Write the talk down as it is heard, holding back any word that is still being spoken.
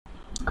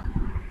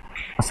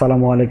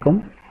আসসালামু আলাইকুম।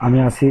 আমি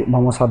আছি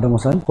মোহাম্মদ সাদ্দাম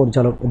হোসেন,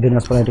 পরিচালক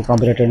Dinajpur IT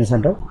computer training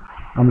centre.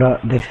 আমরা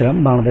দেখছিলাম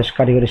বাংলাদেশ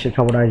কারিগরি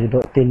শিক্ষা বোর্ড আয়োজিত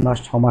 3 মাস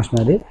 6 মাস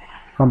মেয়াদী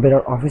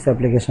কম্পিউটার অফিস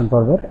অ্যাপ্লিকেশন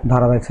পর্বের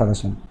ধারাবাহিক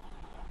সাজেশন।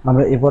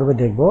 আমরা এই পর্বে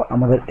দেখব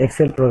আমাদের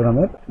এক্সেল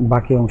প্রোগ্রামের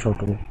বাকি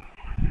অংশটুকু।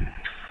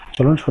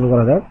 চলুন শুরু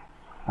করা যাক।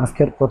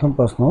 আজকের প্রথম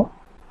প্রশ্ন,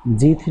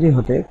 G3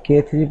 হতে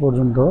K3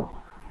 পর্যন্ত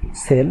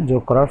সেল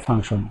যোগ করার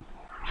ফাংশন।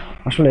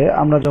 আসলে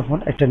আমরা যখন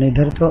একটা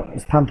নির্ধারিত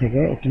স্থান থেকে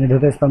একটা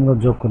নির্ধারিত স্থানগুলো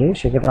যোগ করি,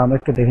 সেক্ষেত্রে আমরা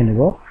একটু দেখে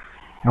নেব।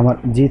 আমার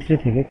G3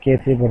 থেকে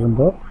K3 পর্যন্ত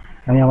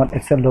আমি আমার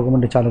এক্সেল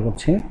ডকুমেন্টটি চালু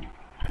করছি।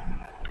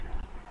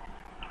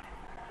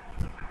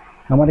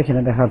 আমার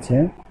এখানে দেখাচ্ছে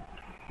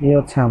এই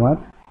হচ্ছে আমার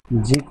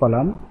জি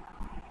কলাম,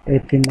 এই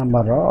 3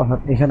 নাম্বার র, অর্থাৎ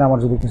এখানে আমার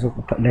যদি কিছু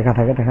লেখা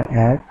থাকে, দেখা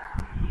 1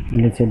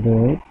 নিচে 2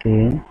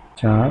 3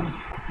 4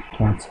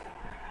 5।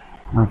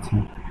 আচ্ছা,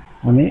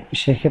 আমি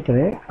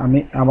সেক্ষেত্রে আমি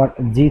আমার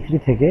G3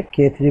 থেকে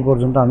K3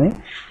 পর্যন্ত আমি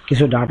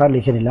কিছু ডাটা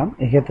লিখে নিলাম।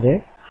 এক্ষেত্রে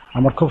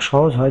আমার খুব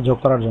সহজ হয় যোগ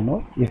করার জন্য।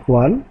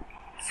 ইকুয়াল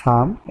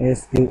সাম,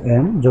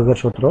 SUM, যোগের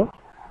সূত্র,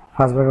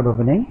 ফার্স্ট ব্র্যাকেট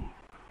ওপেনিং,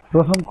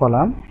 প্রথম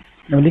কলাম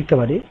আমি লিখতে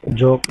পারি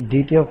যোগ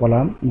দ্বিতীয়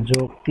কলাম,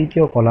 যোগ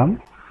তৃতীয় কলাম,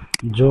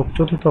 যোগ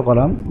চতুর্থ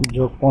কলাম,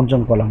 যোগ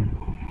পঞ্চম কলাম।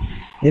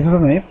 এভাবে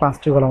আমি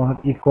 5টি কলাম অর্থাৎ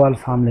ইকুয়াল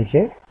সাম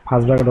লিখে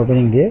ফার্স্ট ব্র্যাকেট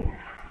ওপেনিং দিয়ে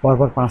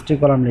পরপর 5টি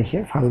কলাম লিখে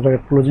ফার্স্ট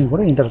ব্র্যাকেট ক্লোজিং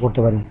করে এন্টার করতে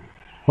পারি।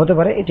 হতে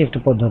পারে এটি একটি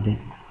পদ্ধতি।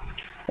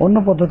 অন্য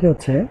পদ্ধতি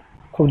হচ্ছে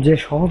খুব যে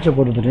সহজ যে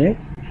পদ্ধতিটি,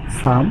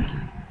 সাম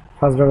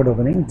ফার্স্ট ব্র্যাকেট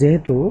ওপেনিং,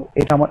 যেহেতু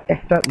এটা আমার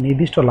একটা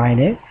নির্দিষ্ট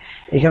লাইনে,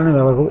 এই কারণে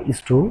ব্যবহার করব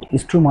ইস্টু।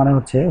 ইস্টু মানে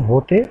হচ্ছে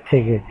হতে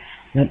থেকে,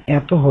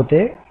 এত হতে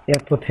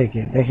এত থেকে।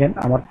 দেখেন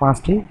আমার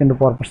 5টি কিন্তু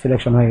পরপর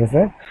সিলেকশন হয়ে গেছে।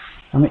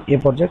 আমি এ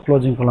পর্যায়ে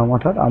ক্লোজিং করলাম,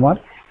 অর্থাৎ আমার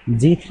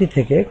G3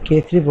 থেকে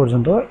K3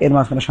 পর্যন্ত এর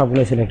মাঝখানে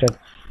সবগুলোই সিলেক্টেড।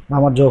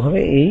 আমার যোগ হবে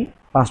এই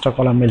 5টা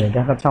কলাম মিলে,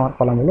 দেখা যাচ্ছে আমার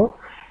কলামগুলো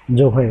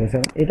যোগ হয়ে গেছে।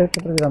 এটার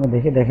ক্ষেত্রে যদি আমি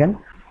দেখি, দেখেন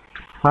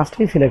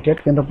 5টি সিলেক্টেড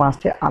কিন্তু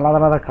 5টি আলাদা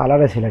আলাদা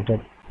কালারে সিলেক্টেড,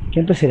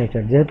 কিন্তু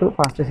সিলেক্টেড। যেহেতু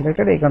 5টি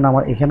সিলেক্টেড, এই কারণে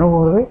আমার এখানেও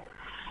হবে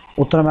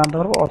উত্তর আমি আনতে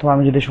পারবো। অথবা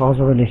আমি যদি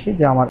সহজভাবে লিখি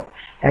যে আমার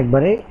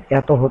একবারে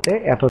এত হতে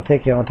এত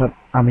থেকে, অর্থাৎ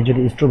আমি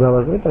যদি স্ট্রু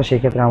ব্যবহার করি তাহলে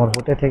সেক্ষেত্রে আমার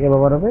হতে থেকে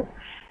ব্যবহার হবে,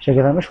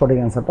 সেক্ষেত্রে আমি সঠিক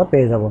অ্যান্সারটা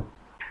পেয়ে যাব।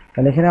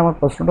 তাহলে এখানে আমার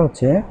প্রশ্নটা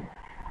হচ্ছে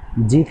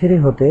G3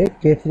 হতে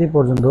K3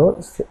 পর্যন্ত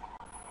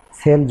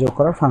সেল যোগ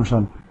করার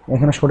ফাংশন।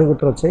 এখানে সঠিক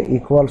উত্তর হচ্ছে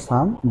ইকুয়াল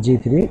সাম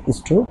G3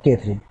 ইস্টু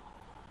K3।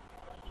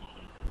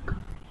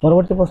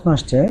 পরবর্তী প্রশ্ন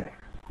আসছে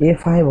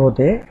A5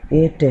 হতে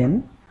A10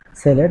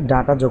 সেলের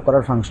ডাটা যোগ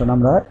করার ফাংশন।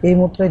 আমরা এই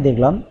মাত্রই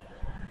দেখলাম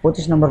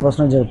 25 নম্বর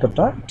প্রশ্নের যে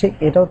উত্তরটা, ঠিক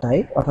এটাও তাই,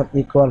 অর্থাৎ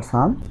ইকুয়াল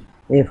সাম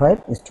A5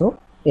 ইস্টু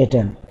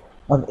A10,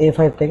 অর্থাৎ A5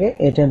 থেকে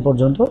A10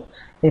 পর্যন্ত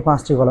এই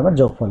 5টি কলামের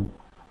যোগফল।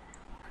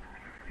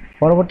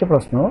 পরবর্তী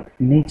প্রশ্ন,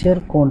 নিচের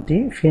কোনটি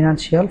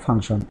ফিনান্সিয়াল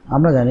ফাংশন?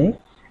 আমরা জানি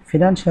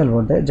ফিনান্সিয়াল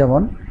বলতে,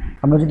 যেমন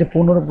আমরা যদি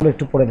পূর্ণরূপগুলো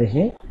একটু পড়ে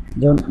দেখি,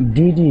 যেমন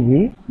DDB,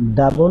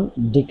 ডাবল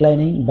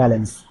ডিক্লাইনিং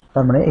ব্যালেন্স।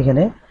 তার মানে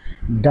এখানে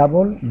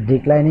ডাবল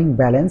ডিক্লাইনিং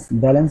ব্যালেন্স,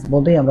 ব্যালেন্স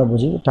বলতেই আমরা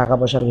বুঝি টাকা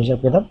পয়সার হিসাব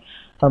কিতাব।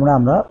 তার মানে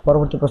আমরা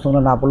পরবর্তী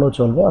প্রশ্নগুলো না পড়লেও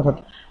চলবে, অর্থাৎ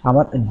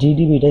আমার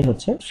DDBটাই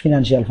হচ্ছে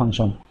ফিনান্সিয়াল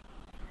ফাংশন।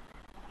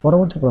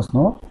 পরবর্তী প্রশ্ন,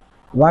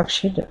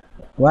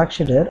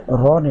 ওয়ার্কশিটের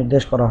র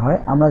নির্দেশ করা হয়।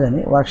 আমরা জানি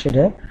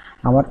ওয়ার্কশিটে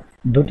আমার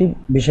দুটি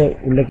বিষয়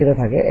উল্লেখিত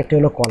থাকে, একটি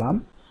হলো কলাম,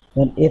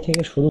 দেন এ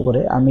থেকে শুরু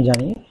করে আমি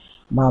জানি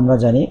বা আমরা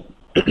জানি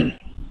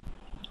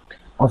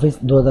অফিস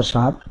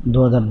 2007,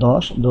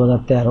 2010,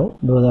 2013,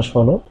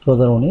 2016,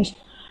 2019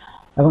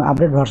 এবং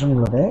আপডেট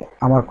ভার্সনগুলোতে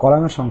আমার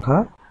কলামের সংখ্যা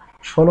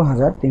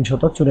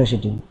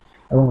 16,384টি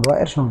এবং র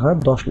এর সংখ্যা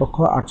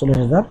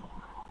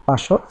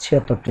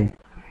 10,48,576টি।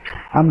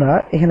 আমরা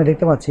এখানে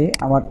দেখতে পাচ্ছি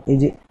আমার এই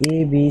যে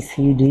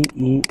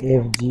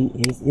ABCDEFGH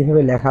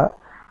এইভাবে লেখা,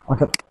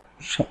 অর্থাৎ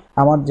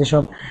আমার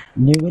যেসব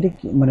নিউমেরিক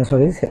মানে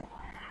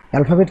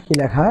অ্যালফাবেট কি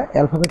লেখা,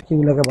 অ্যালফাবেট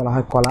কিগুলোকে বলা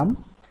হয় কলাম।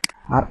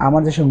 আর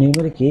আমার যেসব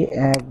নিউমেরিক কি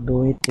 1 2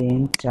 3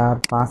 4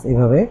 5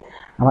 এইভাবে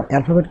আমার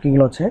অ্যালফাবেট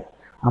কিগুলো হচ্ছে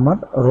আমার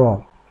র।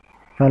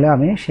 তাহলে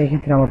আমি সেই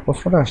ক্ষেত্রে আমার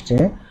প্রশ্নটা আসছে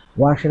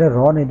ওয়ার্কশিটে র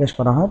নির্দেশ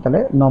করা হয় তাহলে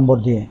নম্বর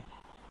দিয়ে।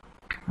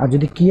 আর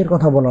যদি কি এর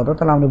কথা বলা হতো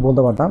তাহলে আমি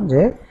বলতে পারতাম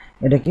যে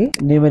এটা কি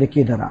নিউমেরিক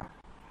কি দ্বারা।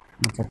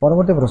 আচ্ছা,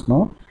 পরবর্তী প্রশ্ন,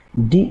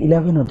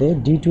 D11 হতে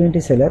D20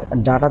 সেলের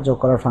ডাটা যোগ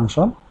করার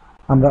ফাংশন।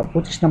 আমরা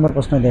 25 নম্বর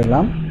প্রশ্নে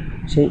দেখলাম,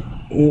 সেই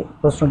এই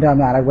প্রশ্নটি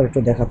আমি আরেকবার একটু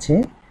দেখাচ্ছি।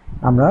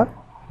 আমরা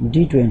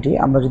D20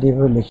 আমরা যদি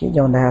এভাবে লিখি,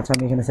 যেমন দেখা যাচ্ছে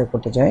আমি এখানে সেভ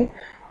করতে চাই,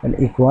 তাহলে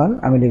ইকুয়াল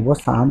আমি লিখবো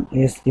সাম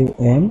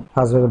SUM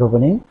ফার্স্ট ব্র্যাকেট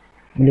ওপেনিং,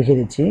 লিখে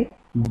দিচ্ছি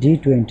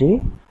D20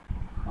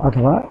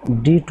 অথবা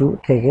D2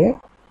 থেকে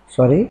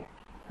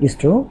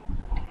ইস্টু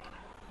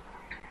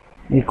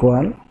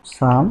ইকুয়াল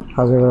সাম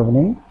first bracket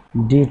opening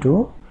D2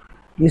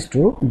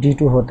 is to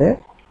D2 হতে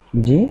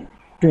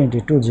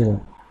D20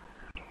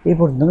 এই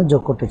পর্যন্ত আমি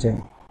যোগ করতে চাই।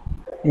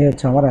 এই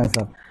হচ্ছে আমার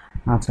অ্যান্সার।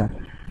 আচ্ছা,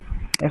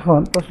 এখন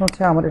প্রশ্ন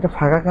হচ্ছে আমার এটা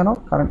ফাঁকা কেন?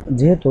 কারণ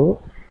যেহেতু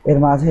এর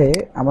মাঝে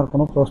আমার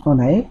কোনো প্রশ্ন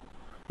নেই,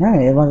 হ্যাঁ,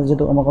 এর মাঝে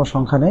যেহেতু আমার কোনো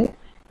সংখ্যা নেই,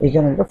 এই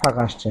কারণে এটা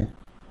ফাঁকা আসছে।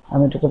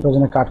 আমি এটাকে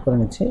প্রয়োজনে কাট করে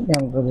নিচ্ছি,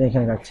 আমি প্রয়োজনে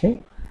এখানে রাখছি।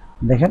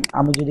 দেখেন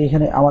আমি যদি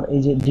এখানে আমার এই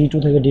যে D2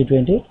 থেকে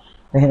D20,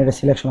 দেখেন এটা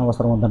সিলেকশন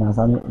অবস্থার মধ্যে না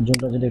আছে। আমি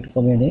জুমটা যদি একটু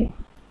কমিয়ে নিই,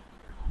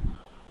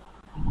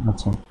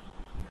 আচ্ছা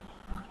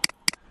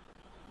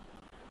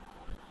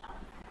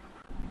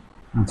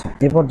আচ্ছা,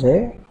 এ পর্যায়ে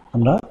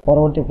আমরা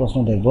পরবর্তী প্রশ্ন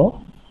দেখব।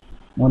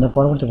 আমাদের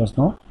পরবর্তী প্রশ্ন,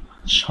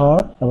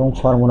 শর্ট এবং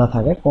ফর্মুলা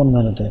থাকে কোন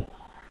মেনুতে?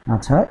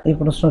 আচ্ছা, এই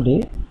প্রশ্নটি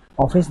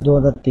অফিস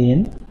 2003,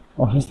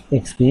 অফিস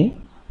এক্সপি,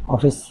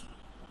 অফিস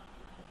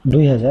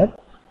 2000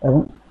 এবং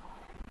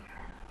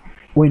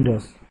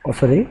উইন্ডোজ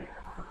সরি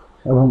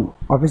এবং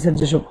অফিসের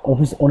যেসব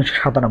অফিস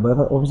 1997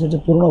 অর্থাৎ অফিসের যে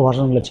পুরনো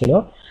ভার্সনগুলো ছিল,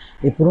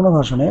 এই পুরনো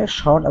ভার্সনে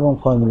শর্ট এবং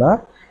ফর্মুলা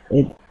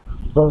এই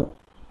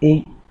এই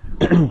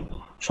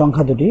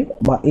সংখ্যা দুটি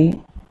বা এই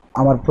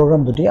আমার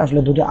প্রোগ্রাম দুটি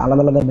আসলে দুটি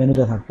আলাদা আলাদা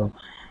মেনুতে থাকতো,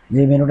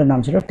 যে মেনুটার নাম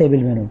ছিল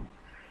টেবিল মেনু।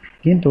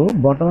 কিন্তু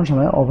বর্তমান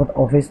সময়ে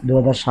অফিস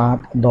 2007,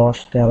 10,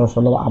 13,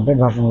 16 আপডেট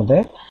ভার্সনগুলোতে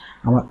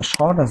আমার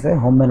শর্ট আছে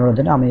হোম মেনুর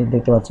অধীনে। আমি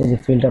দেখতে পাচ্ছি যে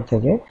ফিল্টার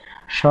থেকে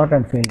শর্ট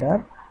অ্যান্ড ফিল্টার,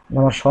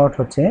 আমার শর্ট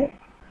হচ্ছে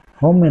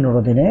হোম মেনুর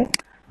অধীনে,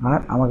 আর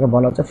আমাকে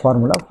বলা হচ্ছে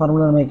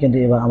ফর্মুলা নামে কিন্তু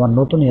এবার আমার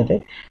নতুন ইয়েতে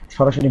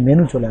সরাসরি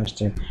মেনু চলে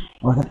আসছে।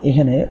 অর্থাৎ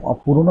এখানে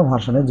পুরোনো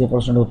ভার্সনের যে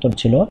প্রশ্নের উত্তর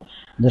ছিল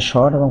যে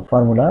শর্ট এবং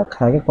ফর্মুলা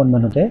থাকে কোন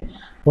মেনুতে,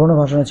 পুরোনো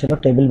ভার্সনে ছিল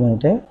টেবিল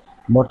মেনুতে।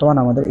 বর্তমান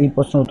আমাদের এই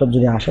প্রশ্নের উত্তর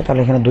যদি আসে তাহলে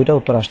এখানে দুইটা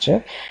উত্তর আসছে,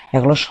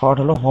 এক হলো শর্ট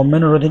হলো হোম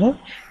মেনুর অধীনে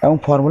এবং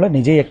ফর্মুলা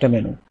নিজেই একটা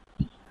মেনু।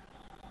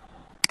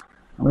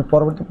 আমরা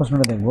পরবর্তী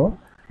প্রশ্নটা দেখব,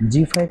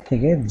 G5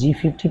 থেকে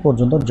G50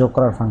 পর্যন্ত যোগ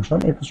করার ফাংশন।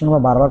 এই প্রশ্ন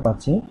আমরা বারবার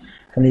পাচ্ছি,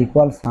 তাহলে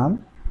ইকুয়াল সাম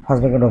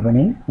first bracket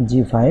opening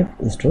G5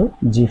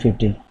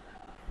 G50,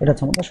 এটা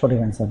হচ্ছে আমাদের সঠিক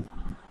অ্যান্সার।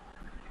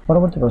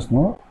 পরবর্তী প্রশ্ন,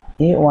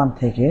 A1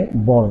 থেকে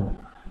বড়,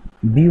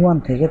 B1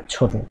 থেকে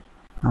ছোট।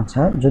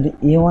 আচ্ছা, যদি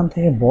A1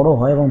 থেকে বড়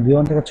হয় এবং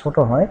B1 থেকে ছোট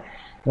হয়,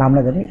 তাহলে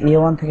আমরা জানি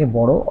A1 থেকে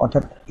বড়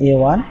অর্থাৎ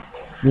A1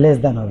 লেস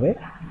দ্যান হবে,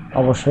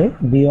 অবশ্যই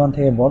B1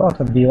 থেকে বড়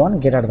অর্থাৎ B1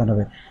 গ্রেটার দ্যান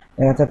হবে।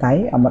 দেখা যাচ্ছে তাই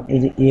আমার এই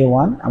যে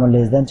A1 আমার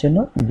লেস দ্যান চিহ্ন,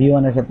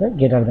 B1 এর ক্ষেত্রে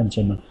গ্রেটার দ্যান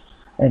চিহ্ন,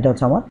 এটা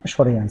হচ্ছে আমার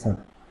সঠিক অ্যান্সার।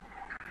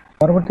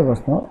 পরবর্তী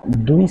প্রশ্ন,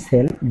 দুই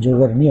সেল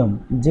যোগের নিয়ম।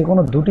 যে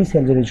কোনো দুটি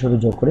সেল যদি শুধু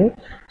যোগ করি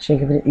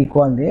সেক্ষেত্রে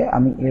ইকুয়াল দিয়ে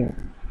আমি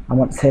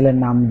আমার সেলের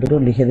নাম দুটো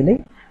লিখে দিলেই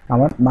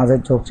আমার মাঝের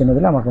যোগ চিহ্ন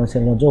দিলে আমার কোনো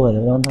সেলগুলো যোগ হয়ে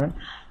যাবে। যেমন ধরেন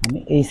আমি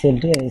এই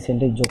সেলটি এই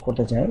সেলটি যোগ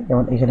করতে চাই,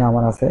 যেমন এখানে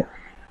আমার আছে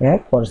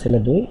 1, পরের সেলে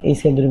 2, এই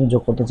সেল দুটো আমি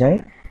যোগ করতে চাই,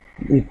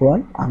 ইকুয়াল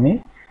আমি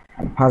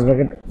ফার্স্ট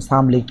ব্র্যাকেট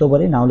সাম লিখতেও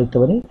পারি, নাও লিখতে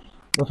পারি,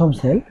 প্রথম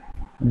সেল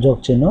যোগ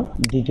চিহ্ন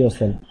দ্বিতীয়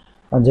সেল,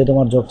 আর যেহেতু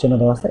আমার যোগ চিহ্ন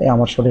দেওয়া আছে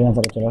আমার সঠিক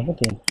অ্যান্সারে চলে আসবে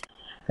 3।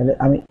 তাহলে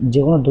আমি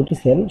যে কোনো দুটি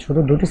সেল, শুধু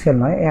দুটি সেল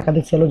নয়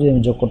একাধিক সেলও যদি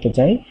আমি যোগ করতে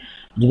চাই,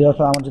 যদি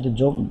অর্থাৎ আমার যদি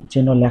যোগ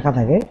চিহ্ন লেখা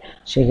থাকে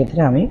সেক্ষেত্রে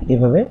আমি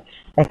এভাবে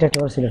একটা একটা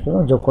করে সিলেক্ট করে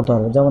যোগ করতে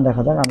পারবো। যেমন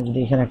দেখা যাক আমি যদি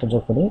এখানে একটা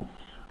যোগ করি,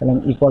 তাহলে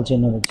আমি ইকুয়াল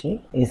চিহ্ন দিচ্ছি,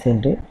 এই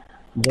সেলটি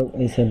যোগ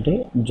এই সেলটি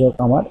যোগ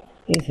আমার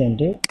এই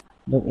সেলটি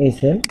যোগ এই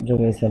সেল যোগ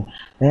এই সেল।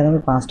 দেখেন আমি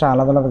 5টা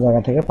আলাদা আলাদা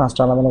জায়গা থেকে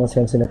 5টা আলাদা আলাদা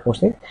সেল সিলেক্ট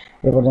করছি,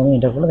 এরপর আমি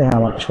এটা করলে দেখেন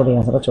আমার সঠিক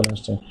অ্যান্সারটা চলে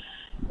আসছে।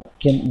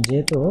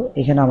 যেহেতু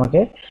এখানে আমাকে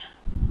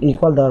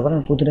ইকুয়াল দেওয়ার পরে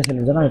প্রতিটা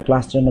সেলের জন্য আমি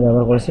প্লাস চিহ্ন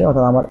ব্যবহার করেছি,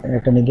 অর্থাৎ আমার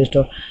একটা নির্দিষ্ট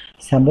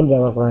স্যাম্পল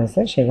ব্যবহার করা হয়েছে,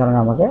 সেই কারণে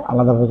আমাকে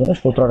আলাদাভাবে কিন্তু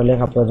সূত্রটা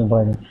লেখা প্রয়োজন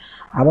পড়েনি।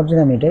 আবার যদি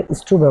আমি এটা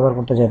স্ট্রু ব্যবহার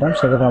করতে চাইতাম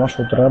সেক্ষেত্রে আমার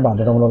সূত্রটা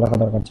বাধ্যতামূলক লেখা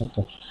দরকার থাকতো।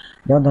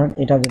 যেমন ধরেন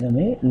এটা যদি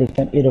আমি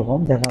লিখতাম এরকম,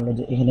 দেখা হলো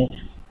যে এখানে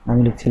আমি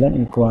লিখছিলাম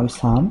ইকুয়াল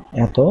সাম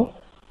এত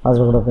ফার্স্ট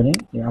ব্র্যাকেট ওপেনিং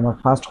আমার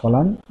ফার্স্ট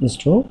কলাম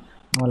টু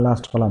আমার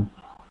লাস্ট কলাম,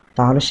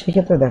 তাহলে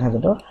সেক্ষেত্রে দেখা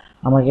যেত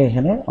আমাকে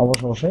এখানে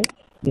অবশ্যই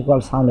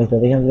ইকুয়াল সাম লিখতে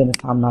হবে। এখানে যদি আমি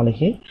সাম না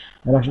লিখি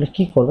তাহলে আসলে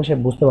কী করবে সে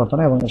বুঝতে পারতো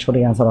না এবং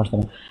সঠিক অ্যান্সার আসতো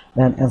না,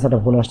 দেখেন অ্যান্সারটা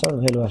ভুল আসছে,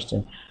 ভ্যালু আসছে।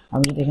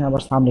 আমি যদি এখানে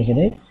আবার সাম লিখে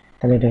দিই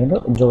তাহলে এটা কিন্তু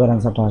যোগের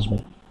অ্যান্সারটা আসবে।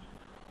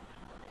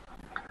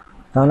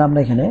 তাহলে আমরা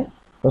এখানে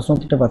প্রশ্ন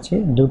উত্তরটা পাচ্ছি,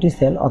 দুটি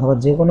সেল অথবা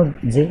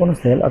যে কোনো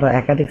সেল অথবা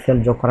একাধিক সেল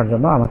যোগ করার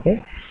জন্য আমাকে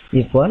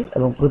ইকুয়াল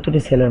এবং প্রতিটি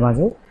সেলের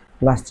মাঝে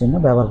প্লাস চিহ্ন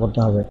ব্যবহার করতে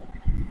হবে।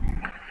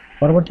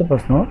 পরবর্তী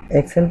প্রশ্ন,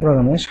 এক্সেল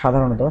প্রোগ্রামে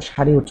সাধারণত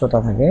সারি উচ্চতা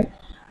থাকে।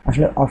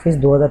 আসলে অফিস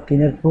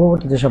 2003-এর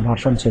পূর্ববর্তী যেসব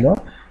ভার্সন ছিল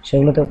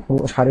সেগুলোতে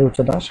সারি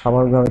উচ্চতা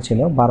স্বাভাবিকভাবে ছিল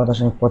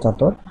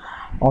 12.75।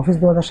 অফিস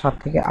 2007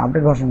 থেকে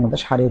আপডেট ভার্সনের মধ্যে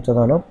সারি উচ্চতা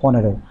হলো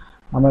 15।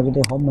 আমরা যদি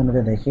হোম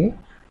মেনুতে দেখি,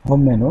 home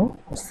menu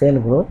sell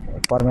group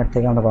format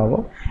থেকে আমরা পাবো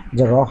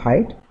যে র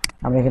হাইট,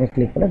 আমরা এখানে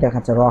ক্লিক করলে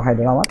দেখাচ্ছে র হাইট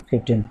হলো আমার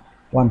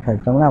 15,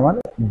 তার মানে আমার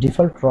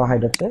ডিফল্ট র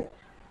হাইট হচ্ছে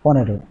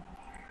 15।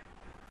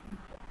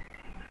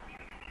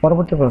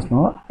 পরবর্তী প্রশ্ন,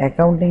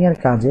 অ্যাকাউন্টিংয়ের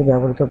কাজে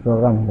ব্যবহৃত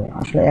প্রোগ্রাম হলো।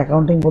 আসলে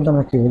অ্যাকাউন্টিং বলতে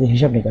আমরা কী বুঝি,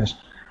 হিসাব নিকাশ,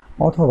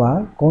 অথবা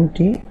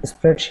কোনটি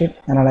স্প্রেডশিট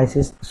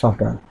অ্যানালাইসিস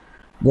সফটওয়্যার,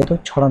 যেহেতু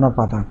ছড়ানো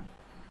পাতা।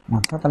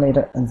 আচ্ছা, তাহলে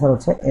এটা অ্যান্সার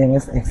হচ্ছে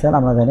MS এক্সেল।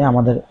 আমরা জানি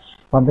আমাদের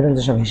কম্পিউটার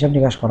যেসব হিসাব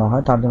নিকাশ করা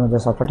হয় তার জন্য যে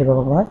সফটওয়্যারটি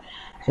ব্যবহার করা হয়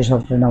সেই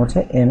সফটওয়্যারের নাম হচ্ছে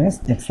MS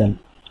এক্সেল।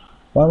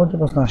 পরবর্তী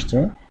প্রশ্ন আসছে,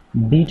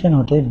 B10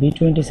 হতে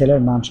B20 সেলের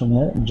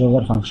মানসমূহের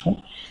যোগের ফাংশন।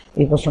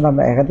 এই প্রশ্নটা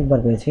আমরা একাধিকবার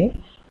পেয়েছি।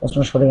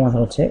 প্রশ্নের সঠিক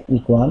অ্যান্সার হচ্ছে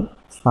ইকুয়াল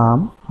সাম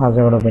ফার্স্ট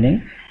ব্র্যাকেট ওপেনিং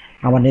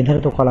আমার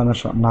নির্ধারিত কলামের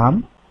নাম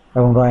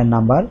এবং রয়ের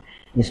নাম্বার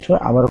ইস্টু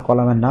আবার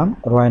কলামের নাম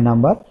রয়ের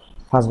number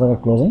first bracket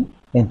closing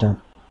enter,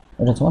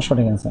 এটা হচ্ছে আমার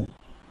সঠিক অ্যান্সার।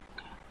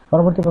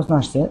 পরবর্তী প্রশ্ন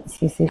আসছে,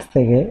 C6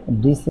 থেকে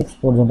D6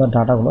 পর্যন্ত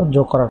ডাটাগুলো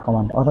যোগ করার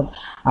কমান্ড। অর্থাৎ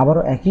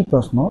আবারও একই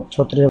প্রশ্ন,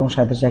 36 এবং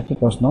 37 একই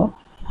প্রশ্ন।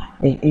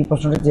 এই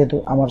প্রশ্নটি যেহেতু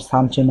আমার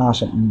সাম চিহ্ন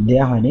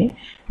দেওয়া হয়নি,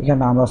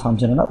 এখানে আমরা সাম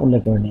চিহ্নটা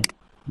উল্লেখ করিনি।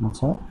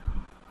 আচ্ছা,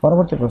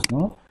 পরবর্তী প্রশ্ন,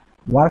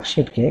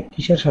 ওয়ার্কশিটকে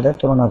কিসের সাথে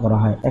তুলনা করা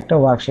হয়? একটা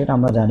ওয়ার্কশিট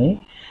আমরা জানি,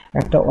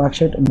 একটা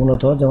ওয়ার্কশিট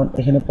মূলত যেমন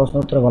এখানে প্রশ্ন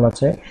উত্তরে বলা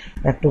আছে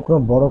এক টুকরো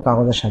বড়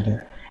কাগজের সাথে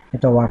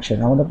এটা ওয়ার্কশিট।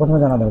 আমাদের প্রথমে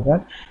জানা দরকার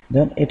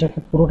যেমন এটাকে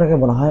পুরোটাকে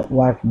বলা হয়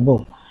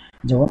ওয়ার্কবুক।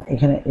 যেমন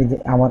এখানে এই যে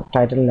আমার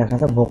টাইটেল লেখা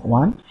আছে বুক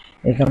 1,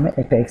 এই কারণে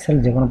একটা এক্সেল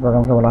যে কোনো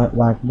প্রোগ্রামকে বলা হয়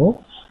ওয়ার্কবুক।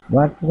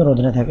 ওয়ার্কবুকের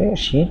অধীনে থাকে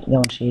শিট,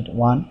 যেমন শিট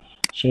 1,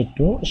 শিট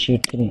 2,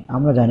 শিট 3।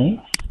 আমরা জানি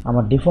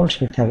আমার ডিফল্ট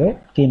শিট থাকে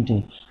 3টি।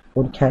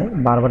 পরীক্ষায়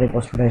বারবার এই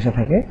প্রশ্নটা এসে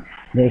থাকে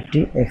যে একটি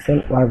এক্সেল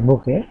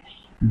ওয়ার্কবুকে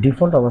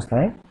ডিফল্ট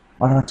অবস্থায়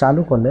অর্থাৎ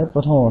চালু করলে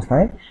প্রথম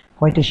অবস্থায়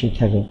কয়টি শিট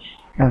থাকে?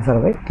 অ্যান্সার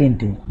হবে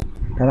 3টি।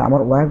 তাহলে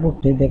আমার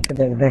ওয়ার্কবুকটি দেখতে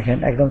দেখেন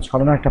একদম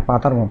ছড়ানো একটা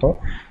পাতার মতো,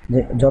 যে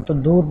যত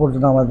দূর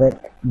পর্যন্ত আমাদের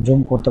জুম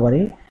করতে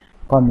পারি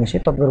কম বেশি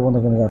তত দূর পর্যন্ত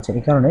কমে যাচ্ছে।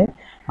 এই কারণে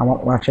আমার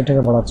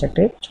ওয়ার্কশিটটাকে বলা হচ্ছে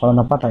একটি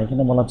ছড়ানো পাতা।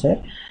 এখানে বলা হচ্ছে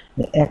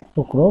যে এক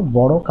টুকরো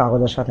বড়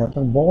কাগজের সাথে,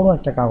 অর্থাৎ বড়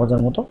একটা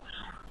কাগজের মতো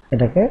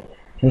এটাকে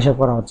হিসাব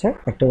করা হচ্ছে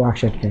একটা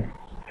ওয়ার্কশিটকে।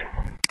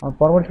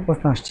 পরবর্তী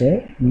প্রশ্ন আসছে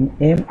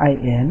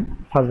MIN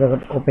first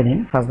bracket opening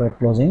first bracket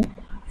closing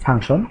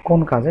function কোন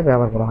কাজে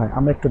ব্যবহার করা হয়?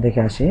 আমরা একটু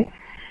দেখে আসি।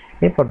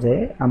 এই পর্যায়ে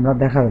আমরা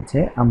দেখা যাচ্ছে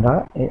আমরা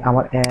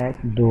আমার 1,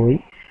 2,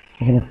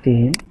 এখানে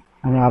 3,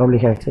 আমি আরও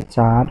লিখে রাখছি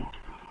 4,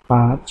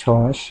 5,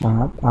 6,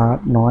 7, 8,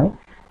 9।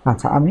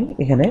 আচ্ছা, আমি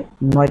এখানে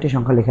 9টি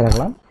সংখ্যা লিখে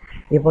রাখলাম।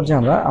 এই পর্যায়ে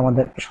আমরা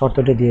আমাদের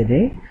শর্তটি দিয়ে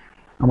দিই।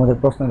 আমাদের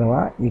প্রশ্ন দেওয়া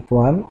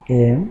ইকুয়াল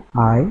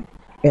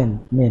MIN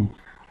মিন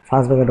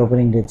ফার্স্ট ব্র্যাকেট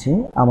ওপেনিং দিচ্ছি,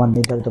 আমার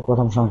নির্ধারিত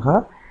প্রথম সংখ্যা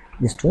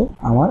ইস টু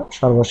আমার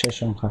সর্বশেষ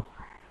সংখ্যা।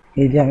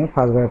 এই দিয়ে আমি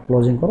ফার্স্ট ব্র্যাকেট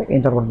ক্লোজিং করে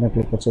এন্টার বাটনে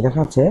ক্লিক করছি। দেখা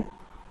যাচ্ছে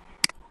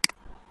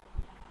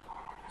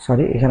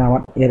সরি, এখানে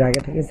আমার এর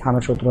আগে থেকে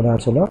সামের সূত্র দেওয়া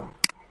ছিল,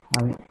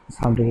 আমি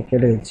সামটিকে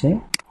কেটে দিচ্ছি।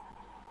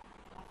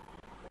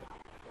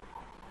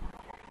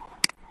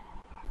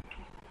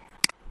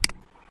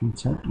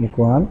 আচ্ছা,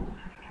 equal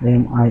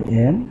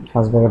MIN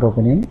first bracket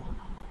opening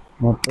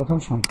আমার প্রথম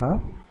সংখ্যা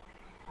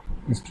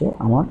ইস টু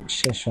আমার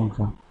শেষ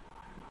সংখ্যা।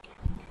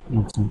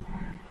 আচ্ছা,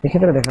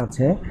 এক্ষেত্রে দেখা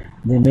যাচ্ছে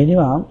যে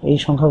মিনিমাম এই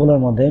সংখ্যাগুলোর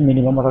মধ্যে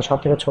মিনিমাম অর্থাৎ সব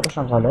থেকে ছোট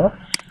সংখ্যা হলো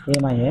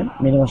MIN,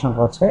 মিনিমাম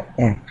সংখ্যা হচ্ছে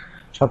 1,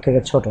 সব থেকে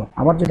ছোট।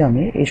 আবার যদি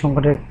আমি এই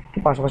সংখ্যাটির একটু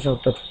পাশাপাশি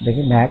উত্তর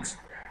দেখি, ম্যাক্স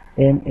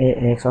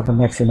MAX অর্থাৎ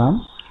ম্যাক্সিমাম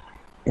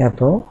এত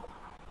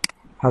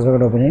first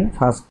bracket opening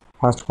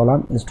first column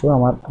is to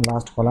আমার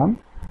last column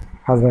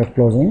first bracket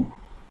closing.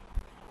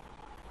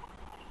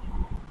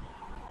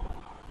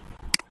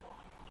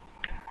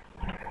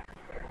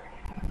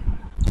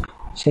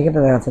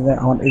 সেক্ষেত্রে দেখা যাচ্ছে যে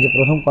আমার এই যে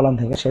প্রথম কলাম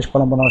থেকে শেষ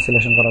কলাম পর্যন্ত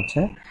সিলেকশন করা হচ্ছে।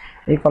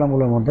 এই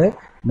কলামগুলোর মধ্যে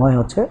 9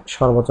 হচ্ছে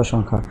সর্বোচ্চ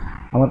সংখ্যা।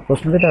 আমার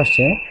প্রশ্নটিতে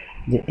আসছে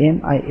যে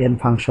MIN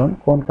ফাংশন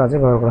কোন কাজে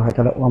ব্যবহার করা হয়?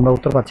 তাহলে আমরা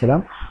উত্তর পাচ্ছিলাম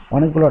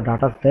অনেকগুলো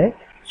ডাটাতে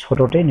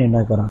ছোটটি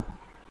নির্ণয় করা।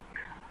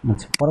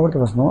 আচ্ছা, পরবর্তী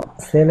প্রশ্ন,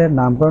 সেলের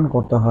নামকরণ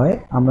করতে হয়।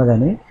 আমরা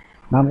জানি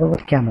নামকরণ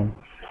করতে কেন?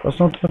 প্রশ্ন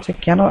উত্তর হচ্ছে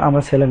কেন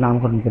আমরা সেলের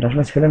নামকরণ করি।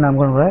 আসলে সেলের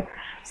নামকরণ করে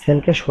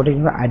সেলকে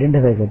সঠিকভাবে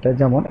আইডেন্টিফাই করতে।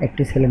 যেমন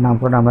একটি সেলের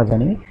নামকরণ আমরা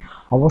জানি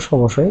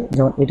অবশ্যই,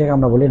 যেমন এটাকে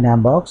আমরা বলি নেম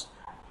বক্স।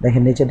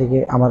 দেখেন নিচে দিকে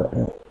আমার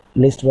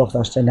লিস্ট বক্স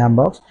আসছে নেম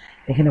বক্স।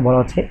 এখানে বলা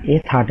হচ্ছে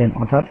A13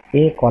 অর্থাৎ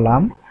এ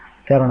কলাম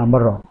 13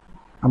 নম্বর র।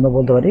 আমরা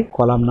বলতে পারি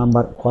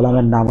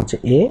কলামের নাম হচ্ছে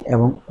এ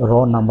এবং র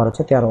নাম্বার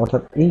হচ্ছে 13,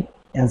 অর্থাৎ এই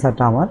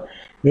অ্যান্সারটা আমার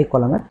এই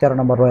কলামের 13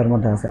 নম্বর র এর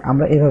মধ্যে আছে।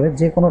 আমরা এইভাবে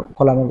যে কোনো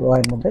কলামের র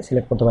এর মধ্যে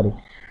সিলেক্ট করতে পারি।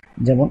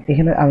 যেমন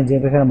এখানে আমি যে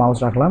এখানে মাউস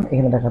রাখলাম,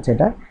 এখানে দেখাচ্ছে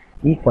এটা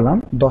ই কলাম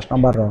 10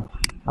 নম্বর র,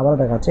 আবার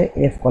দেখাচ্ছে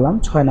এফ কলাম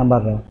 6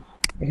 নম্বর র,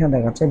 এখানে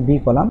দেখাচ্ছে বি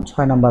কলাম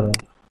 6 নম্বর র,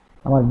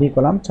 আমার বি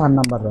কলাম 4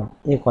 নম্বর র,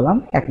 এ কলাম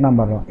 1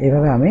 নম্বর র।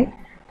 এইভাবে আমি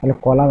তাহলে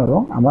কলাম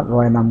এবং আমার র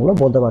এর নামগুলো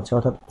বলতে পারছি।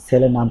 অর্থাৎ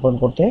সেলের নামকরণ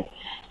করতে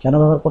কেন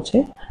ব্যবহার করছি?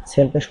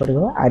 সেলকে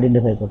সঠিকভাবে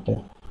আইডেন্টিফাই করতে।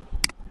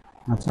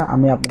 আচ্ছা,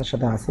 আমি আপনাদের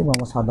সাথে আছি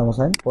মোহাম্মদ সাদ্দাম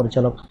হোসেন,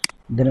 পরিচালক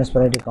Dinajpur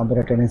IT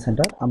computer training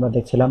centre. আমরা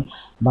দেখছিলাম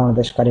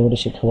বাংলাদেশ কারিগরি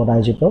শিক্ষা বোর্ড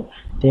আয়োজিত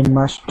 3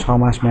 মাস 6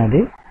 মাস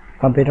মেয়াদী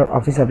কম্পিউটার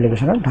অফিস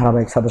অ্যাপ্লিকেশনের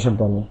ধারাবাহিক সাজেশন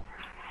পর্ব।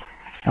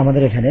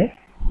 আমাদের এখানে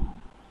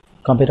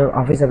কম্পিউটার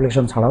অফিস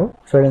অ্যাপ্লিকেশন ছাড়াও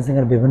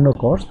ফ্রিল্যান্সিংয়ের বিভিন্ন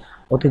কোর্স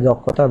অতি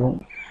দক্ষতা এবং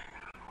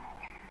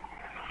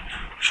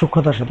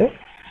সূক্ষ্মতার সাথে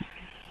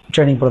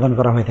ট্রেনিং প্রদান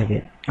করা হয়ে থাকে।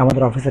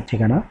 আমাদের অফিসের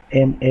ঠিকানা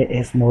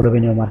MAS মৌলভী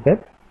মার্কেট,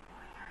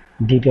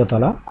 2য়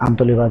তলা,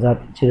 আমতলী বাজার,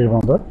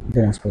 চিরিরবন্দর,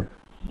 দিনাজপুর।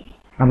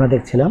 আমরা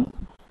দেখছিলাম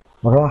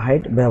র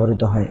হাইট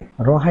ব্যবহৃত হয়।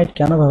 র হাইট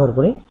কেন ব্যবহার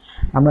করি?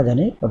 আমরা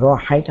জানি র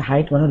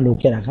হাইট মানে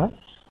লুকিয়ে রাখা।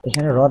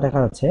 এখানে র দেখা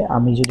যাচ্ছে,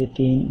 আমি যদি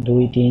 3, 2,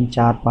 3,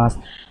 4, 5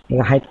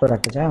 এগুলো হাইট করে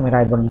রাখতে চাই, আমি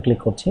রাইট বাটন ক্লিক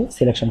করছি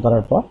সিলেকশন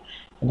করার পর,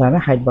 কিন্তু আমি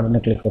হাইট বাটনে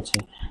ক্লিক করছি,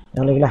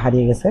 তাহলে এগুলো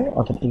হারিয়ে গেছে,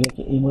 অর্থাৎ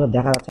এইগুলো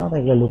দেখা যাচ্ছে না,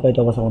 এগুলো লুকায়িত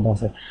অবস্থার মধ্যে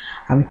আছে।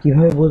 আমি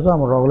কীভাবে বুঝবো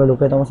আমার রগুলো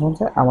লুকায়িত অবস্থার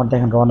মধ্যে? আমার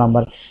দেখেন র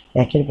নাম্বার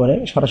 1-এর পরে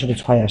সরাসরি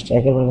 6 আসছে,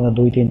 1-এর পরে কিন্তু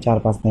 2, 3, 4,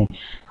 5 নেই।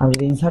 আমি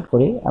যদি ইনসার্ট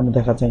করি, আমি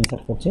দেখাচ্ছি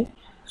ইনসার্ট করছি,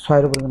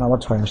 6-এর উপরে কিন্তু আবার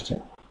 6 আসছে,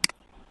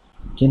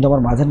 কিন্তু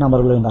আমার মাঝের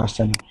নাম্বারগুলো কিন্তু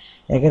আসছে না।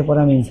 1-এর পরে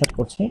আমি ইনসার্ট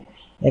করছি,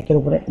 1-এর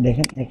উপরে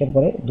দেখেন 1-এর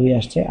পরে 2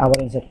 আসছে, আবার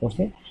ইনসার্ট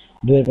করছি,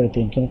 2-এর পরে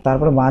 3, কিন্তু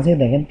তারপরে মাঝে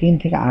দেখেন 3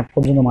 থেকে 8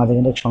 পর্যন্ত মাঝে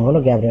কিন্তু সংখ্যাগুলো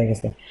গ্যাপ রয়ে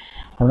গেছে।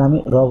 তাহলে আমি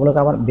রগুলোকে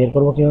আবার বের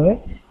করবো কীভাবে?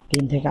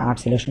 3 থেকে 8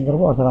 সিলেকশন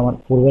করবো, অর্থাৎ আমার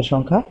পূর্বের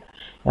সংখ্যা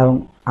এবং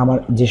আমার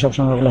যেসব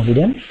সংখ্যাগুলো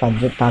হিডেন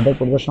তাদের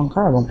পূর্বের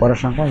সংখ্যা এবং পরের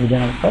সংখ্যা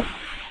হিডেন অবস্থায়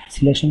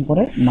সিলেকশন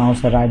করে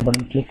মাউসের রাইট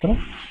বাটন ক্লিক করে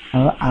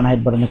আমরা আনহাইড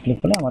বাটনে ক্লিক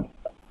করলে আমার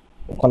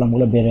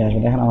কলামগুলো বের হয়ে আসবে।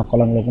 দেখেন আমার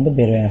কলামগুলো কিন্তু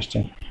বের হয়ে আসছে,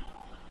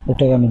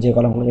 একটু আগে আমি যে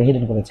কলামগুলোকে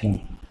হিডেন করেছিলাম।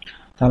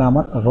 তাহলে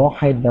আমার র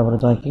হাইট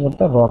ব্যবহৃত হয় কী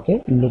করতে, রকে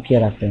লুকিয়ে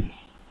রাখতে।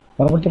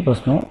 পরবর্তী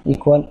প্রশ্ন,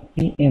 ইকুয়াল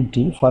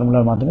পিএমটি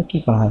ফর্মুলার মাধ্যমে কী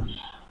করা হয়?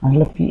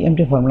 আসলে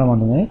পিএমটি ফর্মুলার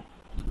মাধ্যমে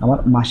আমার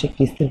মাসিক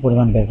কিস্তির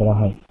পরিমাণ বের করা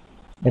হয়।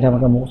 এটা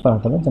আমাকে মুখস্থ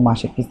রাখতে হবে যে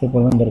মাসিক কিস্তির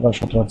পরিমাণ বের করার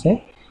সূত্র হচ্ছে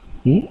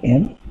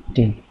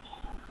পিএমটি।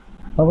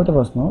 পরবর্তী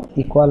প্রশ্ন,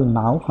 ইকুয়াল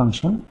নাও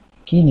ফাংশন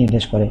কি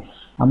নির্দেশ করে?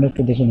 আমরা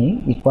একটু দেখে নিই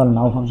ইকুয়াল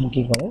নাও ফাংশন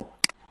কি করে।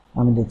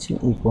 আমি দিচ্ছি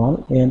ইকুয়াল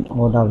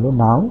NOW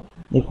নাও,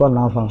 ইকুয়াল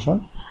নাও ফাংশন।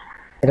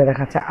 এটা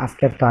দেখাচ্ছে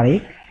আজকের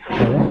তারিখ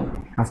এবং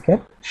আজকের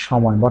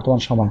সময়, বর্তমান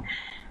সময়।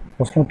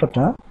 প্রশ্ন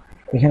উত্তরটা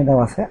এখানে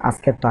দেওয়া আছে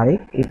আজকের তারিখ,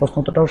 এই প্রশ্ন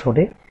উত্তরটাও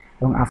সঠিক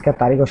এবং আজকের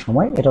তারিখ ও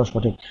সময় এটাও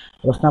সঠিক।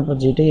 প্রশ্ন আপনার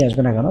যেটাই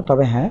আসবে না কেন,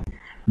 তবে হ্যাঁ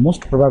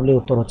মোস্ট প্রবাবলি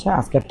উত্তর হচ্ছে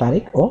আজকের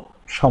তারিখ ও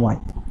সময়।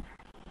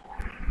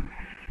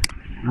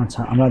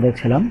 আচ্ছা, আমরা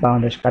দেখছিলাম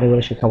বাংলাদেশ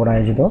কারিগরি শিক্ষা বোর্ড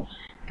আয়োজিত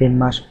 3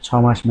 মাস 6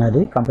 মাস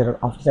মেয়াদী কম্পিউটার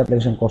অফিস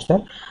অ্যাপ্লিকেশন কোর্সের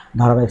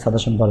ধারাবাহিক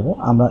সাজেশন পর্ব।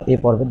 আমরা এই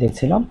পর্বে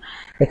দেখছিলাম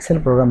এক্সেল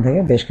প্রোগ্রাম থেকে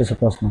বেশ কিছু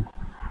প্রশ্ন।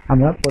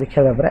 আমরা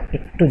পরীক্ষার ব্যাপারে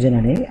একটু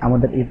জেনে নিই।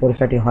 আমাদের এই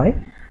পরীক্ষাটি হয়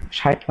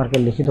 60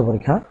 মার্কের লিখিত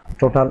পরীক্ষা।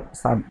 টোটাল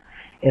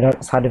এর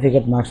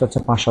সার্টিফিকেট মার্কস হচ্ছে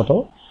 500।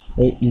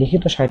 এই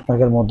লিখিত 60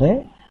 মার্কের মধ্যে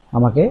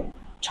আমাকে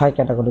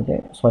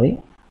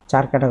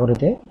 4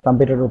 ক্যাটাগরিতে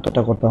কম্পিউটারের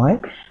উত্তরটা করতে হয়।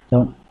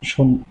 যেমন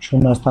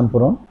শূন্য স্থান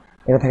পূরণ,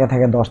 এটা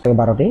থাকে 10 থেকে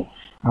 12টি।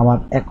 আমার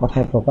এক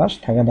কথায় প্রকাশ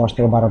থাকে 10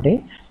 থেকে 12টি।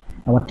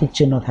 আমার টিক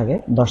চিহ্ন থাকে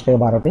 10 থেকে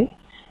 12টি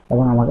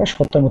এবং আমাকে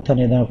সত্য মিথ্যা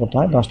নির্ধারণ করতে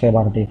হয় 10 থেকে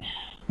 12টি।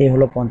 এই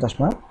হলো 50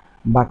 মার্ক।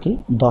 বাকি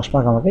 10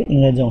 মার্ক আমাকে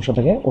ইংরেজি অংশ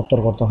থেকে উত্তর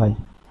করতে হয়।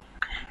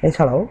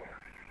 এছাড়াও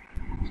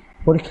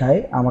পরীক্ষায়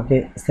আমাকে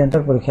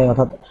সেন্টার পরীক্ষায়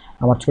অর্থাৎ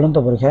আমার চূড়ান্ত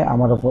পরীক্ষায়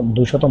আমার উপর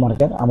 200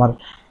 মার্কের আমার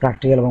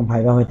প্র্যাকটিক্যাল এবং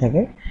ভাইভা হয়ে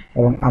থাকে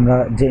এবং আমরা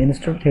যে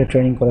ইনস্টিটিউট থেকে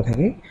ট্রেনিং করে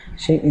থাকি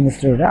সেই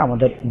ইনস্টিটিউটে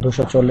আমাদের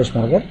 240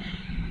 মার্কের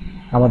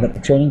আমাদের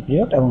ট্রেনিং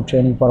পিরিয়ড এবং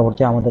ট্রেনিং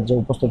পরবর্তী আমাদের যে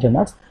উপস্থিতি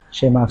মার্কস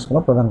সেই মার্কসগুলো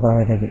প্রদান করা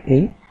হয়ে থাকে।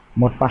 এই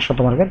মোট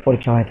 500 মার্কের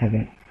পরীক্ষা হয়ে থাকে।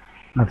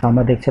 আচ্ছা,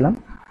 আমরা দেখছিলাম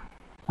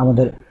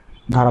আমাদের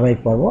ধারাবাহিক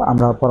পর্ব।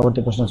 আমরা পরবর্তী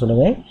প্রশ্ন চলে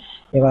যাই।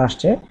 এবার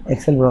আসছে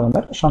এক্সেল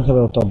প্রোগ্রামের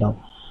সংক্ষেপে উত্তর দাও।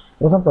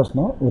 প্রথম প্রশ্ন,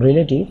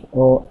 রিলেটিভ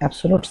ও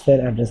অ্যাবসোলুট সেল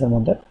অ্যাড্রেসের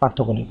মধ্যে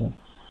পার্থক্য লিখো।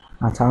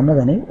 আচ্ছা, আমরা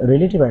জানি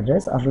রিলেটিভ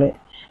অ্যাড্রেস আসলে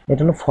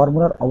এটা হলো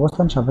ফর্মুলার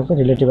অবস্থান সাপেক্ষে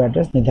রিলেটিভ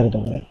অ্যাড্রেস নির্ধারিত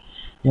করে।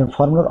 যেমন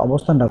ফর্মুলার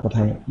অবস্থানটা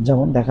কোথায়,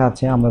 যেমন দেখা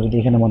যাচ্ছে আমরা যদি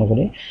এখানে মনে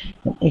করি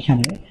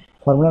এখানে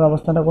ফর্মুলার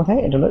অবস্থানটা কোথায়,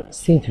 এটা হলো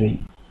C3,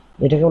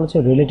 এটাকে বলছে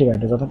রিলেটিভ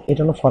অ্যাড্রেস, অর্থাৎ এটা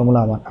হলো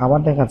ফর্মুলা। আবার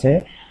দেখা যাচ্ছে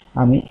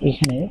আমি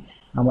এখানে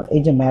আমার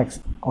এই যে ম্যাক্স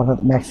অর্থাৎ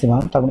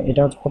ম্যাক্সিমাম, তার মানে এটা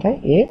হচ্ছে কোথায়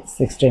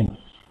A16,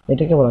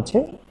 এটাকে বলা হচ্ছে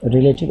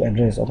রিলেটিভ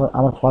অ্যাড্রেস, অর্থাৎ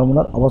আমার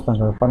ফর্মুলার অবস্থান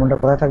সাপেক্ষে ফর্মুলাটা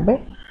কোথায় থাকবে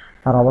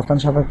তার অবস্থান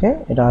সাপেক্ষে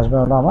এটা আসবে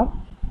হলো আমার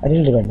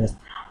রিলেটিভ অ্যাড্রেস।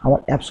 আমার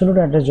অ্যাবসোলুট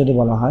অ্যাড্রেস যদি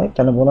বলা হয়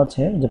তাহলে বলা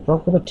হচ্ছে যে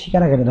প্রকৃত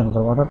ঠিকানাকে নির্ধারণ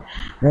করবো। অর্থাৎ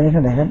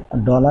এখানে দেখেন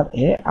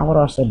 $A,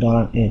 আবারও আসছে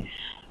 $A,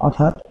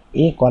 অর্থাৎ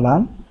এ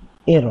কলাম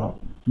এ র,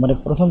 মানে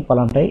প্রথম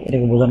কলামটাই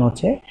এটাকে বোঝানো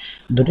হচ্ছে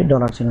দুটি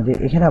ডলার চিহ্ন দিয়ে।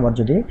 এখানে আবার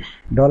যদি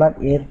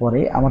 $এর পরে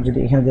আমার যদি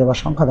এখানে যদি আবার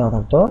সংখ্যা দেওয়া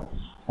থাকতো,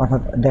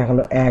 অর্থাৎ দেখা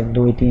গেলো 1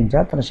 2 3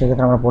 4, তাহলে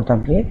সেক্ষেত্রে আমরা পড়তাম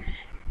কি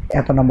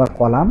এত নাম্বার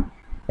কলাম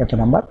এত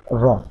নাম্বার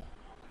র।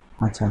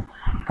 আচ্ছা,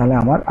 তাহলে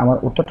আমার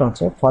উত্তরটা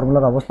হচ্ছে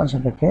ফর্মুলার অবস্থান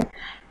সাপেক্ষে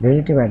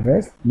রিলেটিভ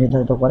অ্যাড্রেস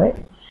নির্ধারিত করে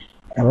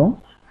এবং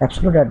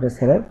অ্যাবসোলুট অ্যাড্রেস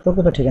সেলের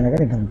প্রকৃত ঠিকানাকে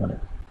নির্ধারণ করে।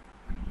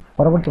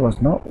 পরবর্তী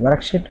প্রশ্ন,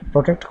 ওয়ার্কশিট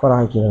প্রোটেক্ট করা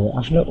হয় কীভাবে?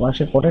 আসলে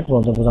ওয়ার্কশিট প্রোটেক্ট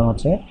বলতে বোঝানো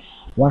হচ্ছে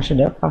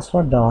ওয়ার্কশিটে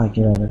পাসওয়ার্ড দেওয়া হয়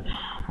কীভাবে।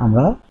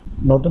 আমরা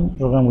নতুন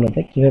প্রোগ্রামগুলোতে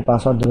কীভাবে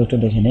পাসওয়ার্ড দেবো একটু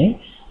দেখে নেই।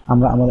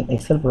 আমরা আমাদের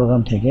এক্সেল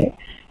প্রোগ্রাম থেকে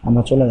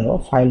আমরা চলে যাব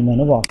ফাইল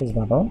মেনু বা অফিস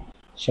বাটন,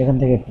 সেখান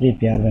থেকে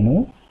প্রিপেয়ার মেনু,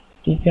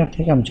 প্রিপেয়ার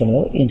থেকে আমি চলে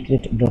যাবো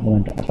এনক্রিপ্ট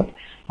ডকুমেন্ট। অর্থাৎ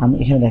আমি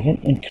এখানে দেখেন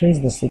increase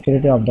the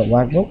security of the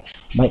workbook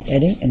by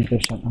adding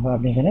encryption, অর্থাৎ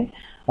আপনি এখানে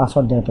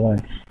পাসওয়ার্ড দিতে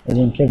পারেন। এই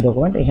যে এনক্রিপ্ট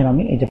ডকুমেন্ট, এখানে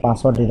আমি এই যে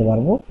পাসওয়ার্ড দিতে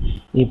পারবো।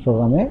 এই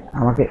প্রোগ্রামে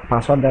আমাকে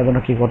পাসওয়ার্ড দেওয়ার জন্য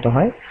কী করতে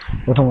হয়,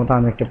 প্রথমত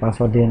আমি একটা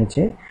পাসওয়ার্ড দিয়ে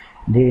নিচ্ছি,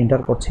 দিয়ে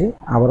এন্টার করছি,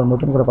 আবারও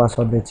নতুন করে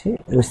পাসওয়ার্ড দিচ্ছি,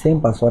 ওই সেম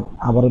পাসওয়ার্ড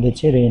আবারও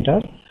দিচ্ছি, রিএন্টার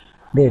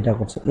দিয়ে এটা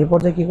করছি। এই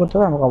পর্যায়ে কী করতে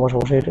হবে, আমাকে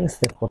অবশ্যই এটাকে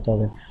সেভ করতে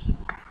হবে।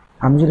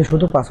 আমি যদি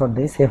শুধু পাসওয়ার্ড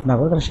দিই সেভ না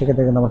করি তাহলে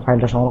সেক্ষেত্রে কিন্তু আমার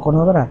ফাইলটা সংরক্ষণ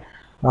হবে না,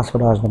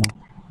 পাসওয়ার্ড আসবে না।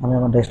 আমি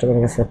আমার ডেস্কটপে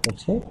রেখে সেভ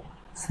করছি,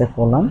 সেভ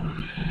করলাম।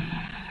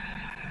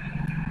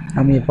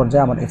 আমি এই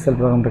পর্যায়ে আমার এক্সেল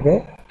প্রোগ্রামটাকে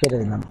কেটে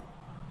দিলাম,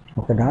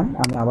 ওকে ডান।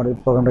 আমি আবার এই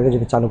প্রোগ্রামটাকে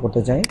যদি চালু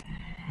করতে চাই,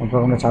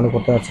 প্রোগ্রামটা চালু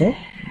করতে আছে,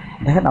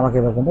 দেখেন আমাকে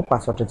এবার কিন্তু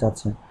পাসওয়ার্ডটা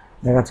চাচ্ছে,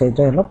 দেখা যাচ্ছে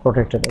এটা হলো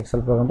প্রোটেক্টেড, এক্সেল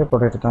প্রোগ্রামটি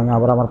প্রোটেক্টেড। আমি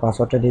আবার আমার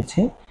পাসওয়ার্ডটা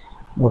দিচ্ছি,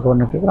 ওকে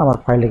কী করে আমার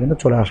ফাইলটা কিন্তু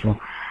চলে আসলো।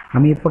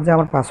 আমি এই পর্যায়ে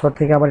আমার পাসওয়ার্ড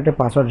থেকে আবার এটা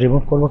পাসওয়ার্ড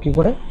রিমুভ করবো কী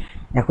করে,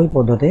 একই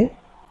পদ্ধতি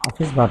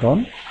অফিস বাটন,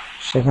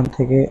 সেখান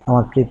থেকে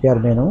আমার প্রিপেয়ার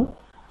মেনু,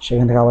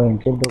 সেখান থেকে আবার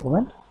এনক্রিপ্ট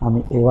ডকুমেন্ট। আমি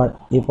এবার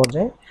এই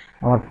পর্যায়ে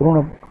আমার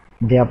পুরনো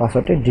দেওয়া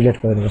পাসওয়ার্ডটি ডিলিট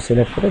করে দেবো,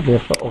 সিলেক্ট করে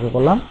ডিলিট করে ওকে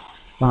করলাম,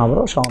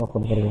 আবারও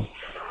সংরক্ষণ করবো,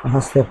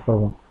 হ্যাঁ সেভ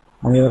করবো।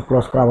 আমি এবার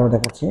ক্লোজ করে আবারও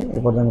দেখাচ্ছি,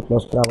 এই পর্যায়ে আমি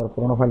ক্লোজ করে আবার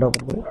পুরোনো ফাইলটা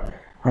ওপেন করি,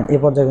 হ্যাঁ এই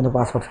পর্যায়ে কিন্তু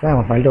পাসওয়ার্ড থেকে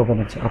আমার ফাইলটা ওপেন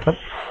হচ্ছে। অর্থাৎ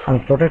আমি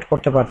প্রোটেক্ট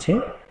করতে পারছি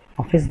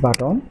অফিস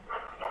বাটন,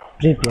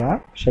 প্রিপেয়ার,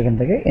 সেখান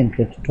থেকে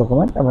এনক্রিপ্ট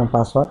ডকুমেন্ট এবং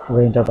পাসওয়ার্ড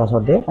রিএন্টার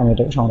পাসওয়ার্ড দিয়ে আমি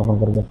এটাকে সংরক্ষণ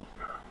করবো।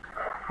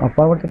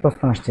 পরবর্তী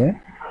প্রশ্ন আসছে,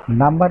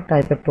 নাম্বার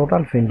টাইপের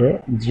টোটাল ফিল্ডে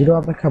জিরো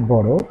অপেক্ষা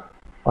বড়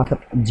অর্থাৎ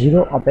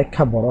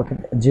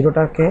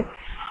জিরোটাকে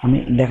আমি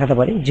দেখাতে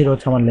পারি জিরো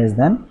হচ্ছে আমার লেস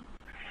দেন,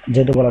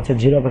 যেহেতু বলা হচ্ছে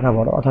জিরো অপেক্ষা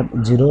বড় অর্থাৎ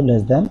জিরো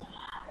লেস দেন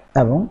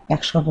এবং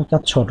 100 অপেক্ষা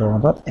ছোট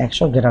অর্থাৎ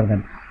 100 গ্রেটার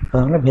দেন,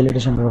 তাহলে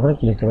ভ্যালিডেশন করে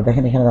ক্লিক করবো।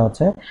 দেখেন এখানে দেওয়া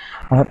হচ্ছে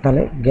অর্থাৎ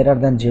তাহলে গ্রেটার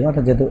দেন জিরো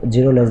অর্থাৎ যেহেতু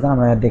জিরো লেস দেন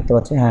আমরা দেখতে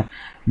পাচ্ছি, হ্যাঁ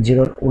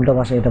জিরোর উল্টো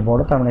পাশে এটা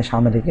বড়, তার মানে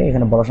সামনের দিকে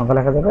এখানে বড় সংখ্যা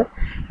লেখা যাবে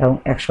এবং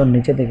 100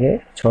 নিচে দিকে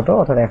ছোট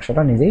অর্থাৎ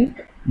 100টা নিজেই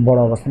বড়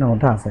অবস্থানের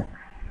মধ্যে আছে।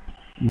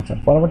 আচ্ছা,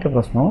 পরবর্তী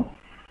প্রশ্ন,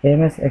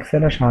 এমএস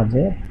এক্সেলের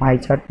সাহায্যে পাই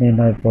চার্ট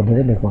নির্ণয়ের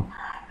পদ্ধতি লেখো।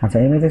 আচ্ছা,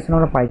 এমএস এক্সেল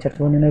আমরা পাই চার্ট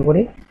কিভাবে নির্ণয়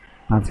করি?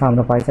 আচ্ছা,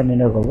 আমরা পাই চার্ট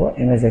নির্ণয় করবো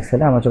এমএস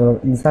এক্সেলে। আমরা চলে যাবো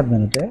ইনসার্ট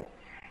মেনুতে,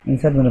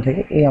 ইনসার্ট মেনু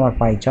থেকে এই আমার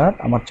পাই চার্ট,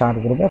 আমার চার্ট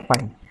গ্রুপে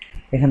পাই,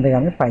 এখান থেকে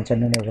আমি পাই চার্ট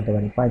নির্ণয় করতে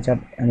পারি। পাই চার্ট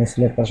আমি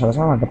সিলেক্ট করার সাথে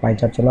সাথে আমার একটা পাই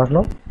চার্ট চলে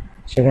আসলো,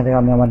 সেখান থেকে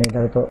আমি আমার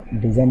নির্ধারিত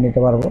ডিজাইন নিতে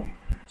পারবো,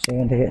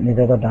 সেখান থেকে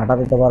নির্ধারিত ডাটা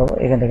দিতে পারবো,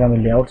 এখান থেকে আমি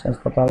লেআউট চেঞ্জ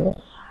করতে পারবো।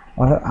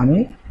 অর্থাৎ আমি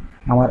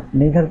আমার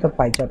নির্ধারিত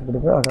পাই চার্ট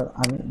গ্রুপে, অর্থাৎ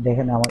আমি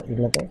দেখেন আমার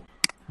এগুলোতে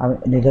আমি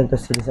নির্ধারিত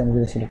সিরিজ আমি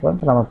যদি সিলেক্ট করেন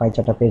তাহলে আমার পাই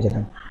চার্টটা পেয়ে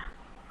যেতাম।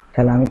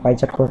 তাহলে আমি পাই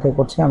চার্ট করতে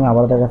করছি, আমি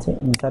আবার দেখাচ্ছি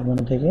ইনসার্ট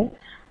মেনু থেকে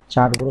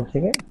চার্ট গ্রুপ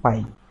থেকে পাই,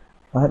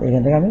 অর্থাৎ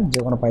এখান থেকে আমি যে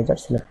কোনো পাই চার্ট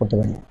সিলেক্ট করতে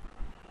পারি।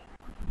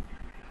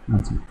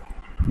 আচ্ছা,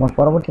 আমার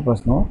পরবর্তী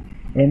প্রশ্ন,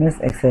 এমএস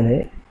এক্সেলে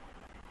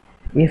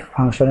ইফ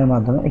ফাংশনের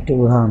মাধ্যমে একটি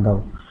উদাহরণ দাও।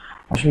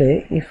 আসলে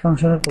ইফ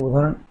ফাংশনের তো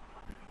উদাহরণ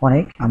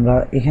অনেক, আমরা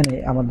এখানে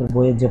আমাদের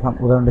বইয়ের যে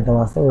উদাহরণটি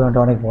দেওয়া আছে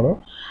উদাহরণটা অনেক বড়।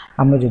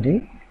 আমরা যদি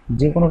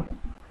যে কোনো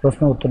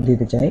প্রশ্ন উত্তর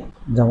দিতে চাই,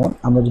 যেমন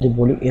আমরা যদি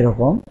বলি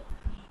এরকম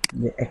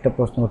যে একটা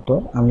প্রশ্ন উত্তর,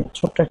 আমি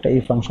ছোট্ট একটা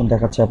ইফ ফাংশন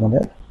দেখাচ্ছি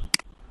আপনাদের।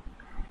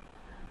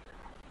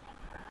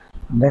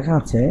 দেখা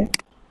যাচ্ছে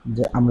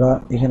যে আমরা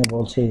এখানে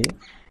বলছি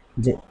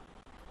যে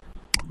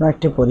কোনো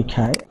একটি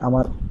পরীক্ষায়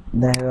আমার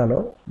দেখা গেল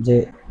যে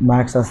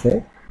মার্কস আছে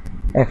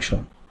 100,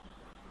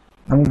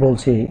 আমি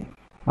বলছি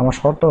আমার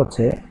শর্ত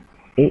হচ্ছে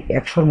এই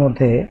 100-র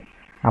মধ্যে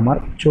আমার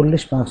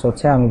 40 মার্কস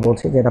হচ্ছে, আমি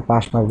বলছি যে এটা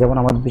পাস মার্ক। যেমন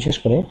আমাদের বিশেষ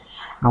করে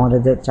আমাদের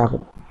যে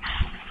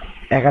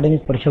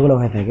একাডেমিক পরীক্ষাগুলো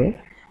হয়ে থাকে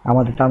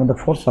আমাদের, তার মধ্যে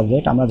 4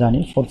 সাবজেক্ট, আমরা জানি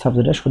 4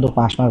 সাবজেক্টে শুধু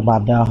পাস মার্ক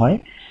বাদ দেওয়া হয়।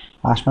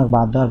 পাস মার্ক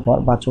বাদ দেওয়ার পর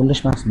বা 40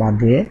 মার্কস বাদ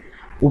দিয়ে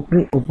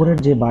উপরের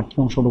যে বাড়তি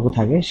অংশটুকু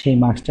থাকে সেই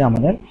মার্কসটা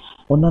আমাদের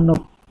অন্যান্য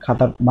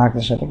খাতার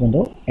মার্কসের সাথে কিন্তু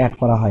অ্যাড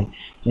করা হয়,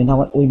 কিন্তু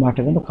আমার ওই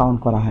মার্কটা কিন্তু কাউন্ট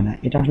করা হয় না।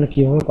 এটা আসলে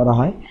কীভাবে করা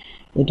হয়?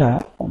 এটা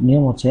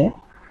নিয়ম হচ্ছে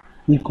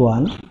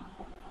ইকুয়াল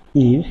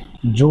ইফ,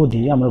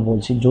 যদি আমরা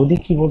বলছি যদি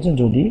কি বলছে,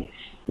 যদি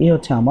এই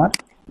হচ্ছে আমার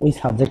ওই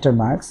সাবজেক্টের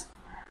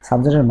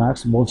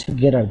মার্কস বলছে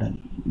গ্রেটার দেন,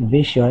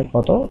 বেশি হয়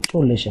কত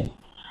 40-এর,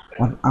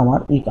 আমার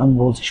আমি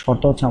বলছি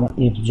শর্ত হচ্ছে আমার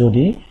ইফ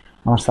যদি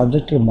আমার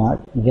সাবজেক্টের মার্ক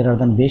গ্রেটার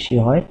দেন বেশি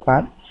হয়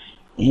কার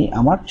এই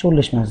আমার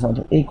 40 মার্কস,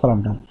 অর্থাৎ এই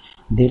কলামটা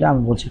দিলে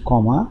আমি বলছি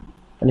কমা,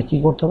 তাহলে কী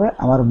করতে হবে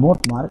আমার মোট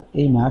মার্ক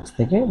এই মার্কস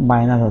থেকে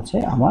মাইনাস হচ্ছে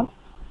আমার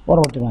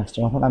পরবর্তী মার্কসটা,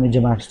 অর্থাৎ আমি যে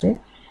মার্কসটি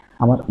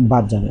আমার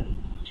বাদ যাবে।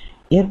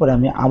 এরপরে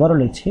আমি আবারও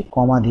লিখছি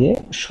কমা দিয়ে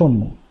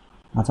 0।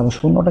 আচ্ছা, আমি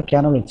 0টা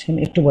কেন লিখছি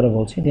একটু পরে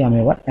বলছি, দিয়ে আমি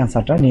আবার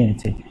অ্যান্সারটা নিয়ে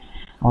নিচ্ছি।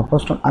 আমার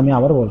প্রশ্ন আমি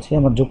আবার বলছি,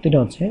 আমার যুক্তিটা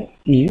হচ্ছে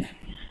ইফ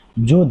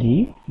যদি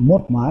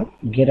মোট মার্ক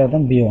গ্রেটার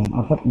দেন B1,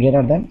 অর্থাৎ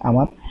গ্রেটার দেন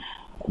আমার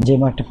যে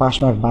মার্কটি পাস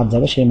মার্ক বাদ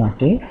যাবে সেই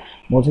মার্কটি,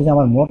 বলছি যে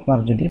আমার মোট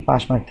মার্ক যদি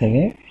পাস মার্ক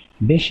থেকে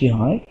বেশি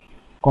হয়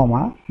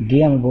কমা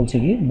দিয়ে আমি বলছি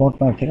কি মোট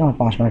মার্ক থেকে আমার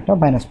পাস মার্কটা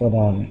মাইনাস করে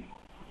দেওয়া হবে।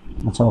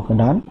 আচ্ছা, ওকে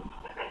ডান।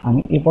 আমি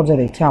এই পর্যায়ে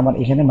দেখছি আমার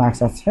এখানে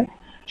মার্কস আছে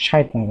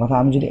 60 মার্ক, অর্থাৎ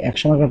আমি যদি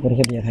 100 মার্কের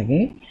পরীক্ষা দিয়ে থাকি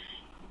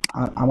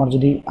আর আমার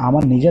যদি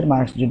আমার নিজের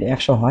মার্কস যদি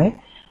 100 হয়,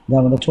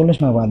 যার মধ্যে 40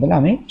 মার্ক বাদ দিলে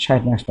আমি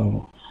 60 মার্কস পাবো।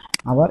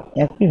 আবার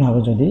একইভাবে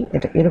যদি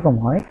এটা এরকম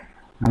হয়,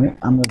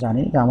 আমরা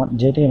জানি যে আমার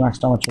যেহেতু এই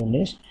মার্কসটা আমার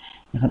 40,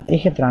 এখন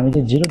এক্ষেত্রে আমি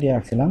যে 0 দিয়ে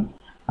রাখছিলাম,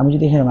 আমি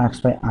যদি এখানে মার্কস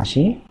পাই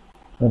 80,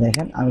 তো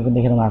দেখেন আমি কিন্তু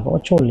এখানে মার্ক পাবো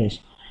 40।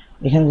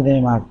 এখানে যদি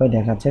আমি মার্ক পাই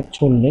দেখাচ্ছে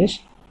 40,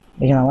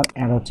 এখানে আমার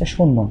অ্যাড হচ্ছে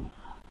 0।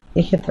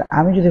 এক্ষেত্রে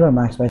আমি যদি এবার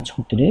মার্কস পাই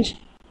 36,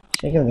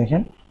 সেক্ষেত্রে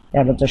দেখেন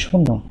অ্যাড হচ্ছে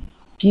 0।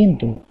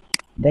 কিন্তু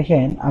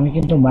দেখেন আমি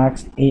কিন্তু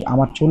মার্কস এই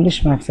আমার 40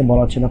 মার্কসে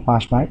বলা ছিল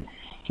পাস মার্ক,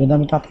 কিন্তু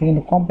আমি তার থেকে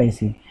কিন্তু কম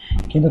পাইছি,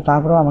 কিন্তু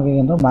তারপরেও আমাকে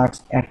কিন্তু মার্কস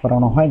অ্যাড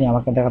করানো হয়নি,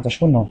 আমাকে দেখাচ্ছে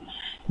 0।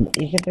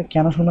 এই ক্ষেত্রে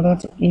কেন 0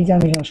 দেখাচ্ছে? এই যে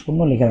আমি এখানে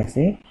 0 লিখে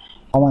রাখছি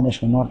কমানের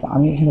 0, অর্থাৎ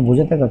আমি এখানে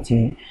বোঝাতে চাচ্ছি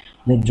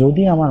যে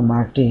যদি আমার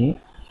মার্কটি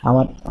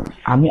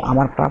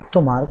আমার প্রাপ্ত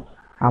মার্ক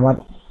আমার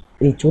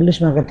এই 40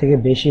 মার্কের থেকে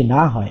বেশি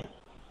না হয়,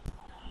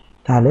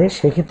 তাহলে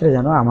সেক্ষেত্রে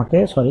যেন আমাকে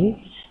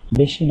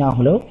বেশি না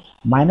হলেও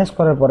মাইনাস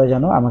করার পরে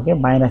যেন আমাকে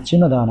মাইনাস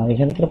চিহ্ন দেওয়া না,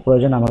 এখানে থেকে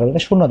প্রয়োজন আমাকে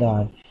যাতে 0 দেওয়া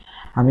হয়।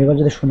 আমি এবার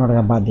যদি 0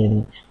 টাকা বাদ দিয়ে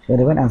দিই, সেটা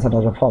দেখবেন অ্যান্সারটা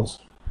হচ্ছে ফলস।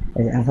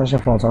 এই অ্যান্সার হচ্ছে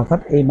ফলস, অর্থাৎ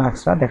এই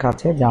মার্কসটা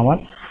দেখাচ্ছে যে আমার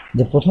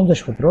যে প্রথম যে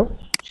সূত্র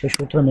সেই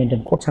সূত্র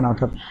মেনটেন করছে না,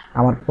 অর্থাৎ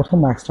আমার প্রথম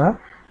মার্কসটা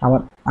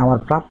আমার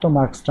প্রাপ্ত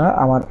মার্কসটা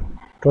আমার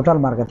টোটাল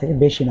মার্কের থেকে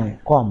বেশি নয়,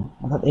 কম,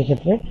 অর্থাৎ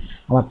এক্ষেত্রে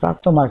আমার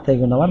প্রাপ্ত মার্ক থেকে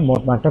কিন্তু আমার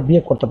মোট মার্কটা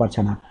বিয়োগ করতে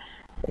পারছে না।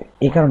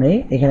 এই কারণেই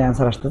এখানে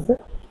অ্যান্সার আসতেছে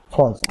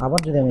ফলস। আবার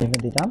যদি আমি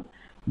এখানে দিতাম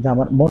যে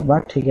আমার মোট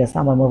মার্ক ঠিক আছে,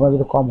 আমার মোট মার্ক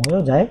যদি কম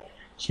হয়েও যায়,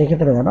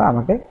 সেক্ষেত্রে যেন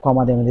আমাকে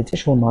কমা দিয়ে আমি দিচ্ছি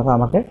 0, অর্থাৎ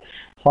আমাকে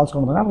ফলস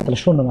কোনো দেবেন, আমাকে তাহলে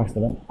 0 মার্কস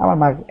দেবেন, আমার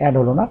মার্ক অ্যাড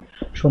হলো না,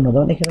 0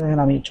 দেবেন। এক্ষেত্রে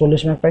দেখেন আমি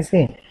 40 মার্ক পাইছি,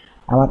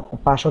 আমার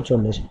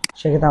 540,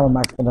 সেক্ষেত্রে আমার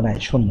মার্কস কিন্তু নাই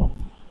 0।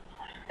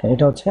 তো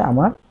এটা হচ্ছে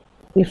আমার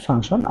ইফ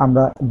ফাংশন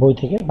আমরা বই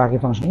থেকে বাকি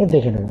ফাংশনকে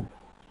দেখে নেব।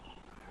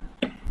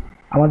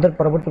 আমাদের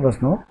পরবর্তী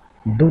প্রশ্ন,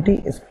 দুটি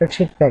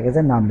স্প্রেডশিট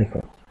প্যাকেজের নাম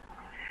লিখো।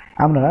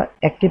 আমরা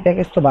একটি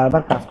প্যাকেজ তো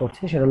বারবার কাজ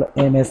করছি, সেটা হলো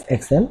MS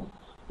এক্সেল।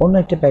 অন্য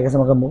একটি প্যাকেজ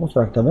আমাকে মুখস্থ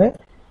রাখতে হবে,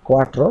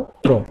 কোয়াট্রো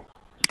প্রো।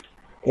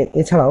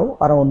 এছাড়াও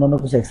আরও অন্যান্য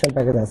কিছু এক্সেল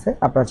প্যাকেজ আছে,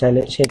 আপনারা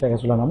চাইলে সেই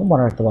প্যাকেজগুলোর নামও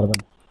মনে রাখতে পারবেন।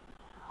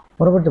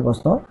 পরবর্তী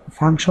প্রশ্ন,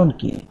 ফাংশন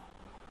কি?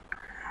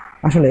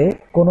 আসলে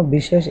কোনো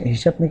বিশেষ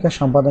হিসাব নিকাশ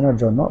সম্পাদনের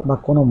জন্য বা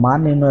কোনো মান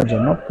নির্ণয়ের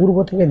জন্য পূর্ব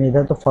থেকে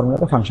নির্ধারিত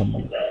ফর্মুলাকে ফাংশন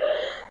বলে।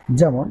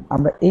 যেমন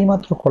আমরা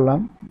এইমাত্র করলাম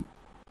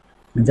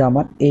যে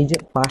আমার এই যে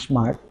পাস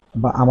মার্ক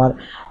বা আমার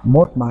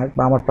মোট মার্ক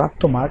বা আমার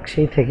প্রাপ্ত মার্ক,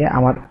 সেই থেকে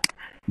আমার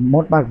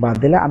মোট মার্ক বাদ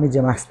দিলে আমি যে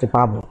মার্কসটি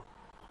পাবো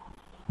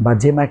বা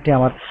যে মার্কটি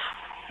আমার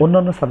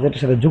অন্যান্য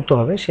সাবজেক্টের সাথে যুক্ত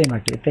হবে সেই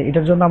মার্কটি, তাই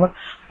এটার জন্য আমার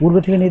পূর্ব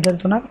থেকে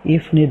নির্ধারিত না,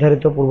 ইফ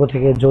নির্ধারিত পূর্ব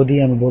থেকে। যদি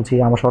আমি বলছি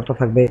আমার শর্ত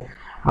থাকবে,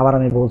 আবার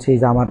আমি বলছি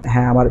যে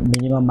আমার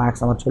মিনিমাম মার্কস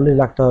আমার 40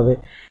 রাখতে হবে,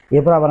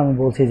 এরপর আবার আমি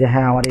বলছি যে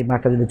আমার এই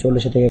মার্কটা যদি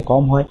 40 থেকে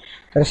কম হয়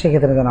তাহলে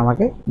সেক্ষেত্রে যেন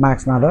আমাকে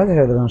মার্কস না দেওয়া হয়,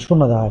 সেক্ষেত্রে যেন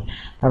শূন্য দেওয়া হয়।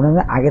 তার মানে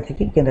আমি আগে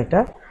থেকেই কিন্তু একটা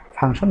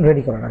ফাংশন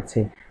রেডি করে রাখছি।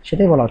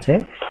 সেটাই বলা হচ্ছে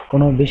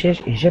কোনো বিশেষ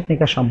হিসেব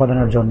নিকাশ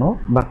সম্পাদনের জন্য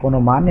বা কোনো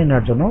মান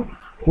নির্ণয়ের জন্য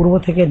পূর্ব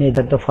থেকে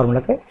নির্ধারিত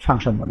ফর্মুলাকে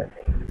ফাংশন বলে।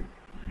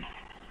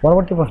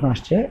 পরবর্তী প্রশ্ন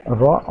আসছে,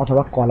 র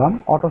অথবা কলাম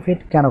অটোফিট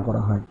কেন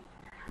করা হয়?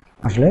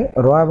 আসলে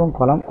র এবং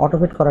কলাম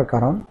অটোফিট করার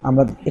কারণ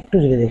আমরা একটু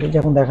যদি দেখি,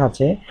 যখন দেখা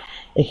যাচ্ছে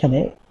এখানে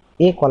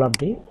এ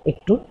কলামটি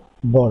একটু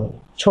বড়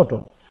ছোট,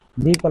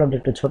 বি কলামটি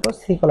একটু ছোট,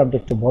 সি কলামটি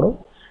একটু বড়,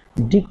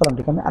 ডি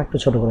কলামটিকে আমি আরেকটু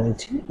ছোট করে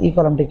দিচ্ছি, ই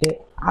কলামটিকে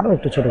আরও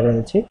একটু ছোট করে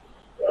দিচ্ছি,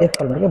 এফ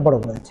কলামটিকে বড়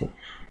করে দিচ্ছি।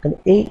 তাহলে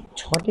এই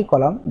 6টি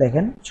কলাম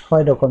দেখেন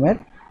 6 রকমের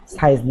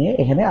সাইজ নিয়ে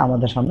এখানে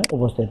আমাদের সামনে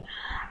উপস্থিত।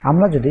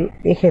 আমরা যদি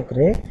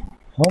এক্ষেত্রে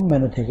হোম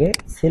মেনু থেকে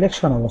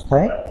সিলেকশন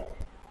অবস্থায়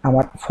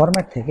আমার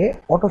ফরম্যাট থেকে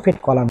অটোফিট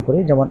কলাম করি,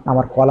 যেমন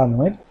আমার column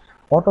wait,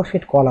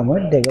 autofit column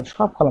wait, দেখবেন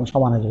সব কলাম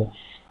সমান হয়ে যাবে।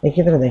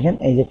 এক্ষেত্রে দেখেন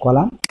এই যে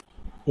column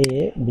A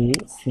B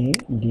C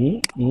D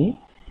E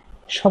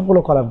সবগুলো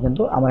কলাম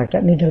কিন্তু আমার একটা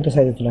নির্ধারিত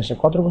সাইজে চলে আসে।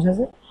 কতটুকু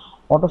সাইজে?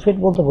 অটোফিট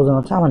বলতে বোঝানো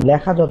হচ্ছে আমার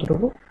লেখা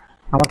যতটুকু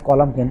আমার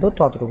কলাম কিন্তু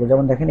ততটুকু।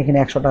 যেমন দেখেন এখানে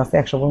 100টা আছে,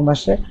 100 পর্যন্ত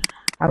আসছে।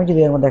 আমি যদি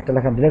এর মধ্যে একটা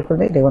লেখা ডিলিট করে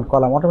দিই, দেখবেন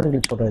কলাম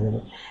অটোমেটিক্যালি ছোট হয়ে যাবে।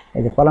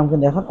 এই যে কলাম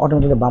কিন্তু এখন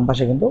অটোমেটিক্যালি বাম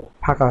পাশে কিন্তু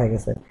ফাঁকা হয়ে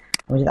গেছে।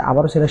 আমি যদি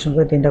আবারও সিলেকশন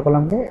করি 3টা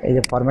কলামকে, এই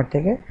যে ফরম্যাট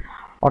থেকে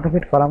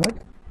অটোফিট কলাম ওয়েট,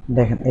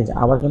 দেখেন এই যে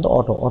আবার কিন্তু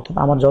অটো, অর্থাৎ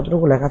আমার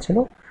যতটুকু লেখা ছিল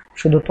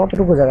শুধু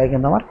ততটুকু জায়গায়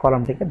কিন্তু আমার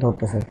কলামটিকে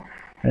ধরতেছে।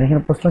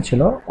 এখানে প্রশ্ন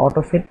ছিল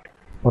অটোফিট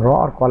র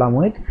আর কলাম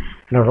উইথ,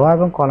 র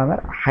এবং কলামের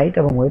হাইট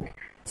এবং উইথ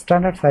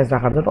স্ট্যান্ডার্ড সাইজ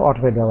রাখার জন্য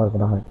অটোফিট ব্যবহার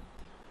করা হয়।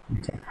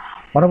 আচ্ছা,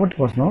 পরবর্তী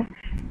প্রশ্ন,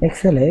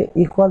 এক্সেলে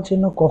ইকুয়াল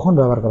চিহ্ন কখন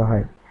ব্যবহার করা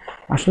হয়?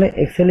 আসলে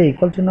এক্সেলে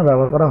ইকুয়াল চিহ্ন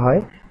ব্যবহার করা হয়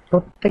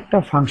প্রত্যেকটা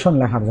ফাংশন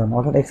লেখার জন্য,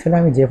 অর্থাৎ এক্সেলে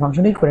আমি যে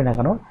ফাংশনই করি না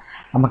কেন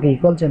আমাকে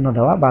ইকুয়াল চিহ্ন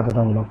দেওয়া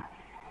বাধ্যতামূলক।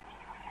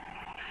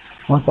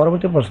 আমার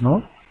পরবর্তী প্রশ্ন,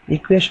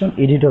 ইকুয়েশন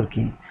এডিটর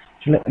কি?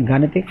 আসলে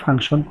গাণিতিক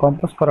ফাংশন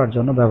কম্পোজ করার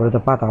জন্য ব্যবহৃত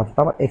পাতা, অর্থাৎ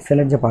আমার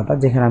এক্সেলের যে পাতা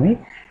যেখানে আমি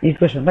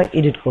ইকুয়েশনটা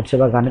এডিট করছি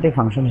বা গাণিতিক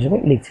ফাংশন হিসেবে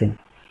লিখছি।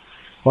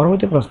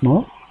 পরবর্তী প্রশ্ন,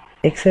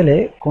 এক্সেলে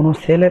কোনো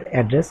সেলের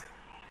অ্যাড্রেস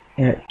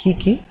কি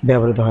কি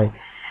ব্যবহৃত হয়?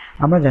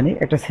 আমরা জানি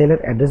একটা সেলের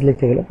অ্যাড্রেস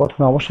লিখতে গেলে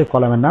প্রথমে অবশ্যই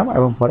কলামের নাম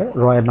এবং পরে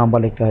র এর নম্বর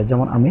লিখতে হয়।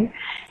 যেমন আমি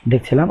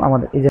দেখছিলাম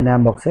আমাদের এই যে নাম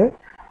বক্সে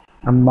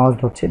আমি মাউস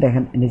ধরছি,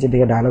 দেখেন নিচের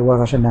দিকে ডায়লগ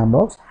বক্স আসে, নাম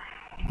বক্স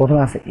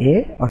প্রথমে আছে এ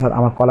অর্থাৎ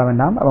আমার কলামের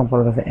নাম এবং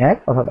পরে আছে 1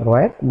 অর্থাৎ র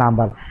এর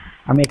নাম্বার।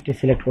 আমি একটি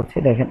সিলেক্ট করছি,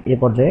 দেখেন এ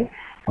পর্যায়ে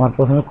আমার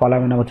প্রথমে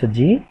কলামের নাম হচ্ছে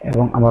জি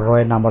এবং আমার র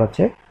এর নাম্বার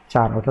হচ্ছে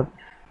 4, অর্থাৎ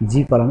জি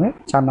কলামে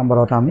 4 নম্বর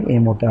অর্থাৎ আমি এই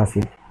মুহূর্তে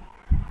আছি।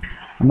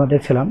 আমরা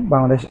দেখছিলাম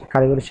বাংলাদেশ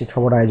কারিগরি শিক্ষা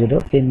বোর্ড আয়োজিত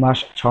 3 মাস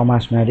 6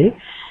 মাস মেয়াদী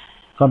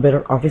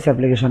কম্পিউটার অফিস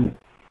অ্যাপ্লিকেশন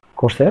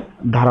কোর্সের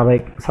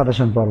ধারাবাহিক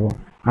সাজেশন পর্ব।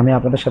 আমি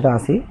আপনাদের সাথে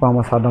আছি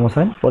মোহাম্মদ সাদ্দাম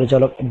হোসেন,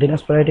 পরিচালক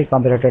Dinajpur IT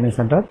computer training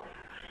centre.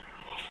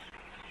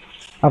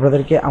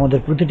 আপনাদেরকে আমাদের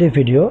প্রতিটি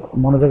ভিডিও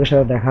মনোযোগের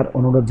সাথে দেখার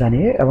অনুরোধ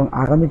জানিয়ে এবং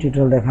আগামী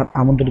টিউটোরিয়াল দেখার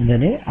আমন্ত্রণ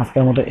জানিয়ে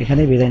আজকের মতো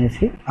এখানেই বিদায়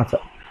নিচ্ছি। আচ্ছা,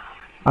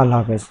 আল্লাহ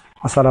হাফেজ,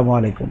 আসসালামু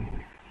আলাইকুম।